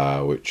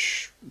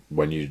 which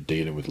when you're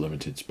dealing with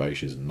limited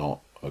space is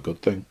not a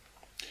good thing.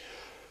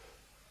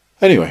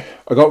 Anyway,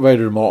 I got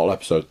Vader Immortal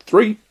Episode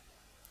 3.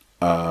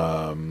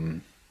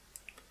 The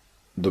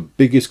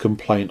biggest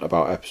complaint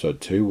about Episode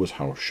 2 was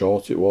how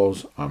short it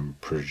was. I'm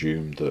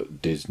presumed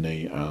that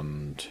Disney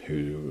and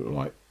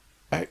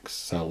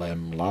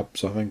XLM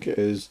Labs, I think it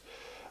is,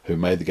 who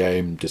made the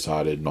game,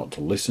 decided not to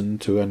listen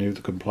to any of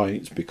the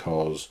complaints,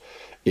 because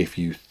if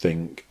you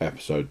think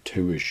Episode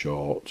 2 is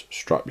short,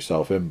 strap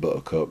yourself in,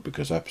 Buttercup,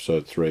 because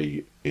Episode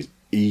 3 is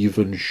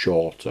even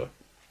shorter.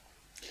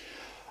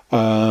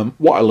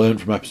 What I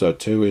learned from Episode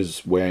 2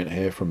 is we ain't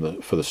here for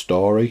the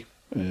story.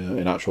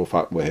 In actual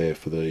fact, we're here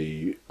for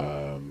the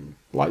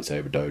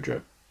Lightsaber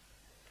Dojo.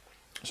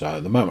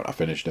 So the moment I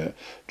finished it,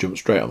 jumped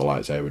straight on the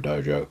Lightsaber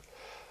Dojo.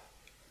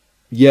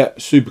 Yeah,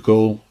 super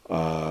cool.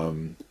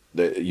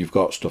 You've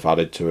got stuff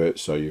added to it,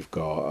 so you've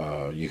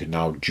got you can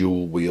now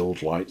dual wield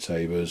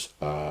lightsabers,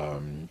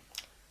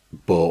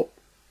 but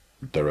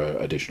there are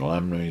additional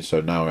enemies.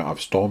 So now I have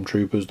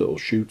stormtroopers that will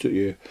shoot at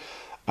you,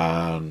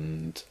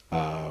 and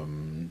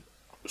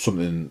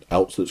something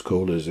else that's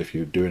cool is if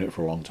you're doing it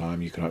for a long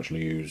time, you can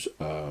actually use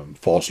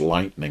Force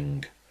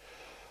Lightning,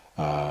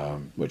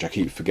 which I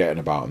keep forgetting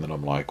about, and then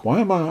I'm like,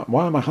 why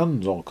are my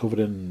hands all covered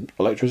in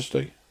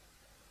electricity?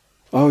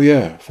 Oh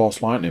yeah,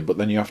 Force Lightning, but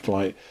then you have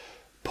to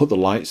put the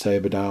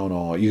lightsaber down,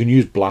 or you can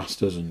use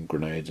blasters and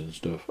grenades and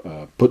stuff.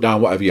 Put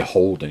down whatever you're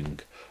holding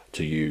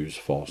to use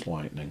Force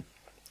Lightning,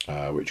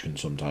 which can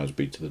sometimes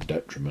be to the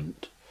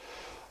detriment.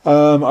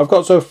 I've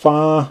got so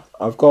far.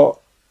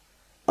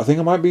 I think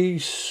I might be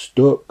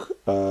stuck,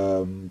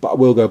 but I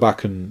will go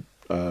back and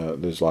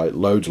there's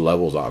loads of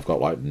levels that I've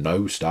got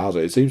no stars.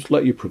 It seems to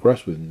let you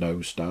progress with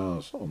no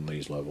stars on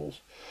these levels.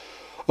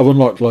 I've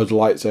unlocked loads of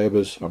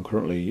lightsabers. I'm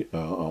currently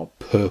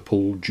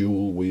purple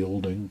dual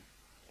wielding.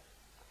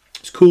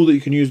 It's cool that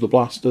you can use the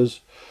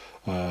blasters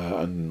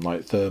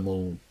and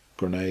thermal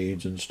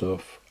grenades and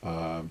stuff.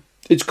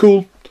 It's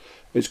cool.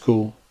 It's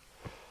cool.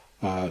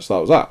 So that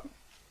was that.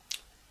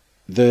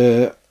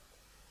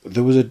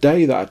 There was a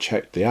day that I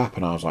checked the app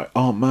and I was like,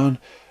 oh man,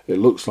 it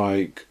looks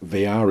like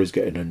VR is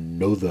getting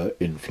another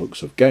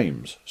influx of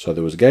games. So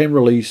there was a game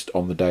released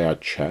on the day I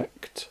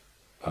checked,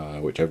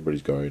 which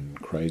everybody's going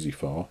crazy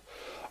for.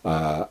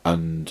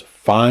 And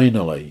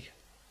finally,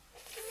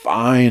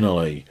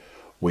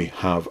 we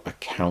have a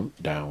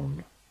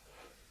countdown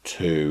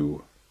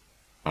to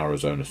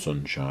Arizona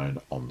Sunshine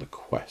on the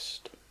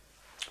Quest.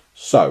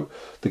 So,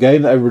 the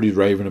game that everybody's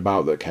raving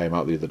about that came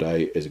out the other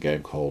day is a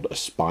game called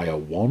Aspire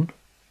 1.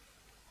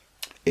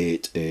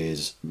 It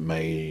is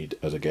made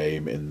as a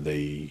game in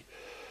the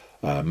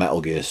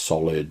Metal Gear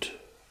Solid,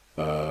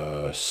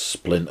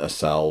 Splinter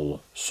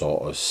Cell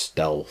sort of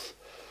stealth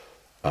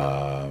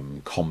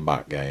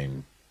combat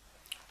game.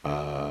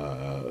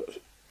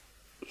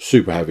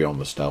 Super heavy on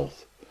the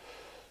stealth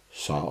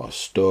sort of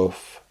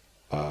stuff.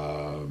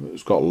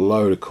 It's got a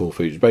load of cool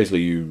features.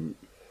 Basically, you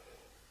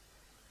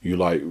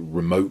like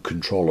remote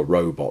control a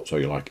robot, so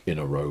you're like in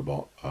a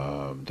robot.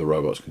 The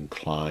robots can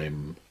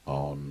climb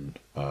on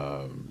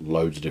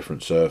loads of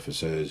different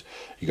surfaces.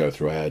 You go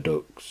through air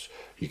ducts.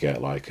 You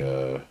get like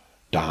a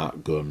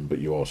dart gun, but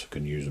you also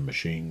can use a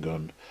machine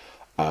gun.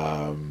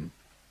 I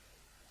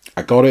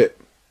got it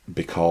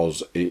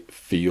because it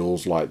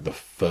feels like the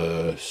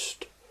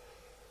first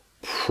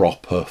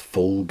proper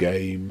full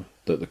game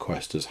that the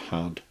Quest has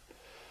had.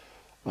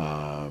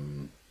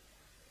 You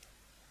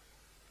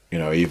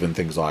know, even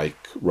things like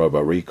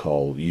Robo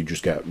Recall, you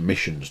just get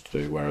missions to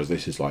do, whereas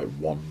this is like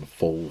one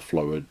full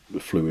fluid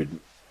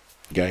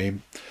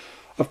game.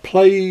 I've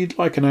played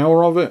like an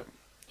hour of it.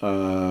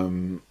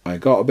 I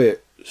got a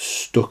bit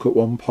stuck at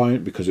one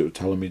point because it was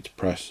telling me to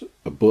press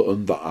a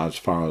button that, as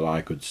far as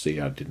I could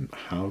see, I didn't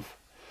have.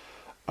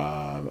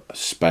 I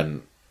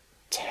spent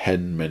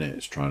 10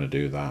 minutes trying to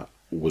do that.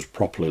 Was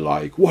properly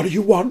like, what do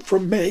you want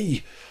from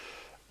me?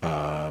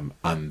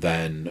 And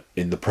then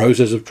in the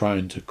process of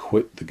trying to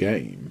quit the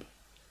game,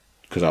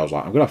 because I was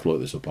like, I'm going to have to look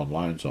this up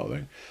online sort of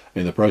thing.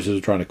 In the process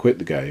of trying to quit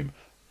the game,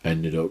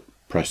 ended up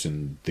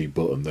pressing the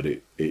button that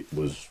it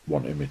was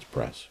wanting me to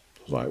press.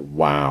 I was like,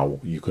 wow,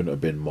 you couldn't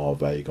have been more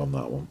vague on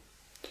that one.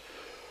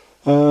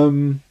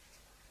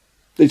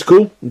 It's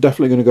cool. I'm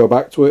definitely going to go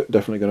back to it.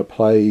 Definitely going to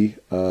play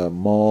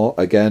more.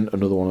 Again,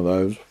 another one of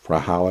those for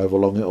however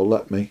long it'll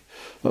let me.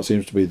 That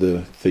seems to be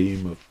the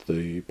theme of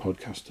the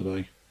podcast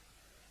today.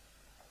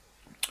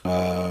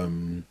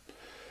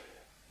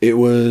 It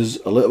was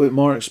a little bit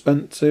more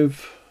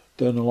expensive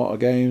than a lot of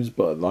games,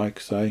 but like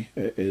I say,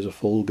 it is a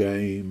full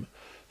game,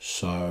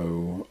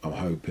 so I'm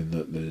hoping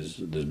that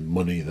there's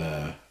money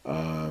there.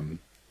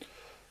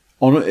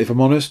 If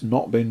I'm honest,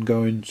 not been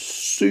going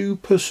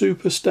super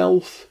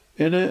stealth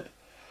in it.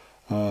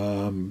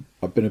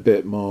 I've been a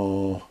bit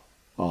more,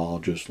 I'll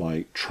just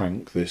like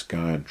trank this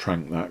guy and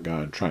trank that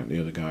guy and trank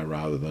the other guy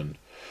rather than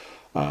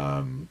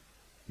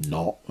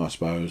not, I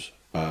suppose.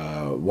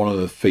 One of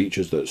the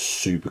features that's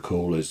super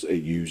cool is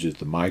it uses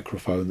the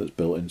microphone that's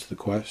built into the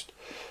Quest.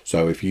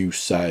 So if you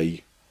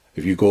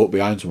go up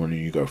behind someone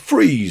and you go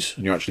freeze,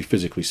 and you actually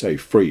physically say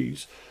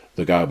freeze,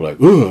 the guy will be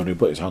like, "Ugh," and he'll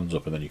put his hands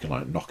up, and then you can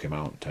like knock him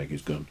out and take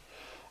his gun.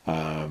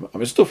 I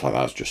mean, stuff like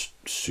that's just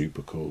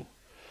super cool.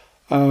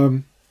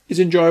 It's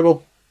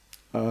enjoyable.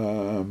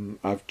 I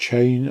had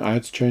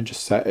to change a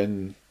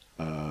setting,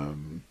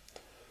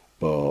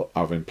 but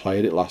having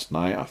played it last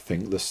night, I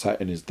think the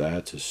setting is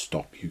there to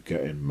stop you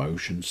getting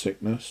motion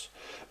sickness,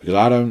 because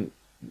I don't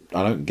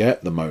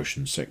get the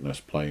motion sickness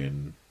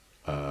playing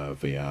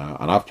VR,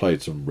 and I've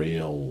played some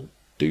real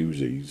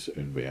doozies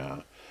in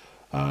VR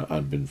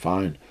and been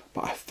fine.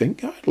 But I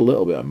think I had a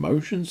little bit of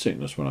motion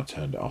sickness when I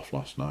turned it off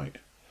last night.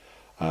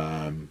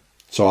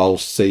 So I'll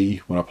see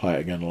when I play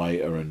it again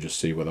later and just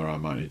see whether I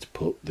might need to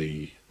put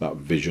that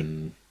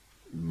vision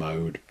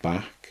mode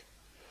back.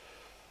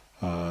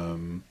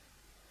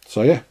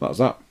 So yeah, that's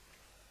that.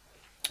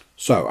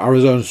 So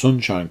Arizona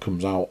Sunshine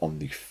comes out on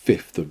the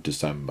 5th of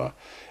December.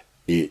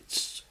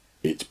 It's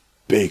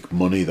big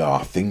money though.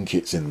 I think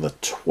it's in the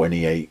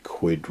 28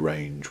 quid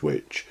range,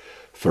 which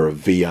for a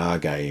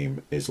VR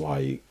game is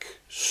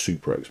like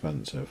super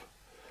expensive.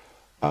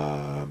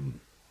 I'm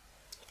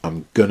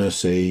gonna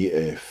see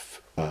if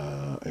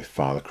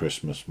Father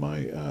Christmas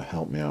might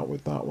help me out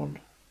with that one,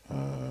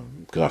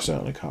 because I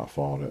certainly can't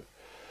afford it.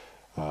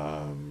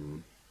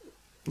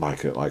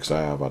 Like I say,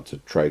 I've had to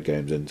trade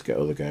games in to get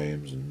other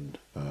games, and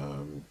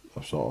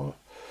I've sort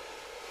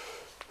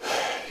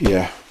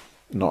of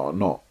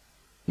not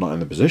in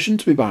the position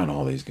to be buying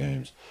all these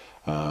games.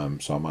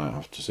 So I might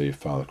have to see if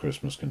Father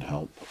Christmas can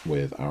help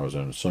with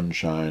Arizona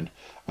Sunshine,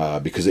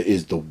 because it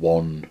is the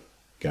one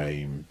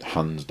game,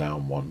 hands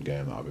down one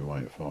game that I've been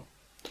waiting for.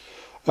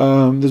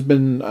 There's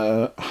been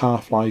a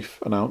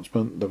Half-Life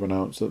announcement. They've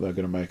announced that they're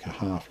going to make a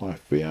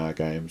Half-Life VR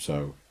game,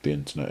 so the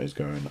internet is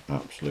going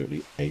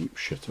absolutely ape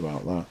shit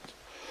about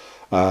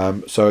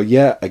that. So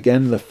yeah,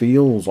 again, there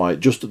feels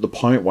like just at the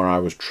point where I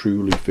was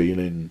truly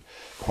feeling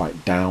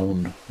quite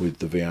down with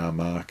the VR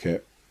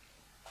market,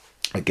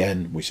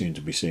 again, we seem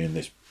to be seeing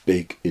this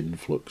big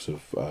influx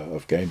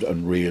of games,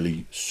 and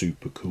really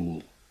super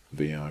cool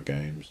VR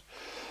games.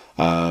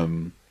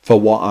 For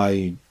what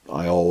I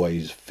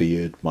always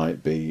feared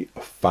might be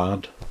a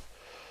fad.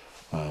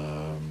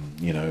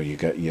 You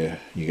get your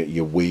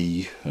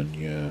Wii and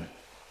your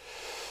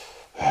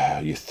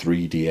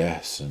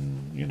 3DS,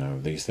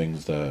 and these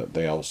things that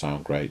they all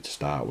sound great to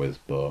start with,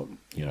 but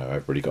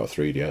everybody got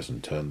a 3DS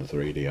and turned the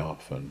 3D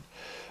off, and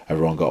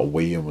everyone got a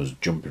Wii and was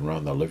jumping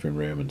around their living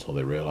room until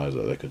they realised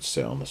that they could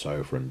sit on the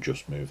sofa and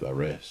just move their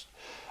wrist.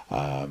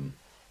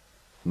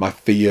 My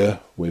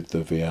fear with the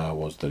VR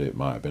was that it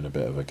might have been a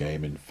bit of a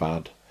gaming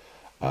fad.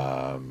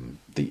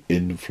 The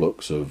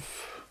influx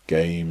of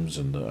games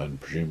and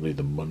presumably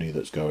the money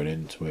that's going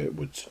into it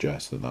would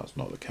suggest that that's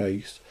not the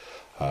case.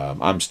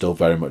 I'm still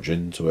very much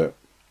into it,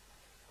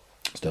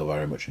 still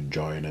very much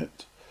enjoying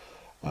it.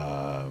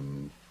 I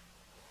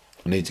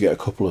need to get a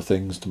couple of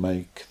things to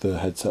make the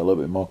headset a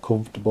little bit more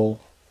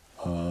comfortable.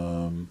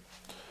 Other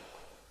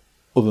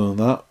than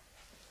that,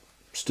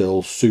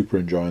 still super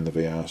enjoying the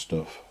VR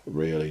stuff.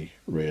 Really,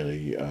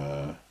 really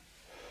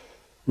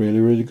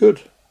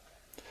good.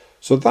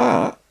 So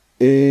that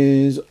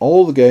is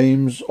all the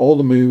games, all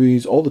the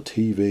movies, all the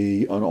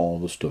TV, and all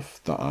the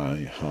stuff that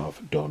I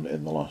have done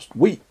in the last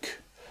week.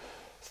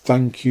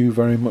 Thank you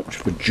very much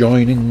for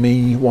joining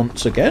me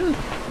once again.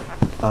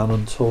 And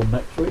until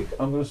next week,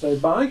 I'm going to say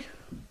bye.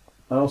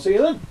 And I'll see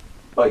you then.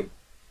 Bye.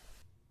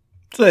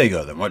 So there you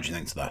go then. What do you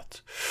think of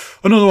that?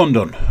 Another one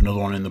done. Another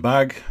one in the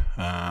bag.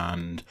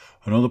 And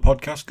another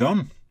podcast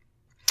gone.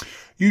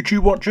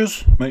 YouTube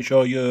watchers, make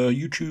sure you're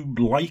YouTube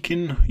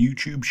liking,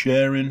 YouTube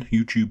sharing,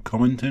 YouTube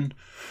commenting.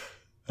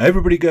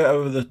 Everybody go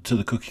over to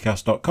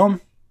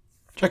thecookiecast.com.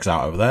 Check us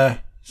out over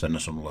there. Send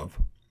us some love.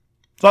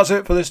 So that's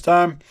it for this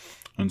time.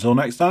 Until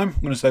next time,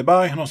 I'm going to say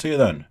bye and I'll see you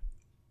then.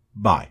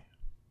 Bye.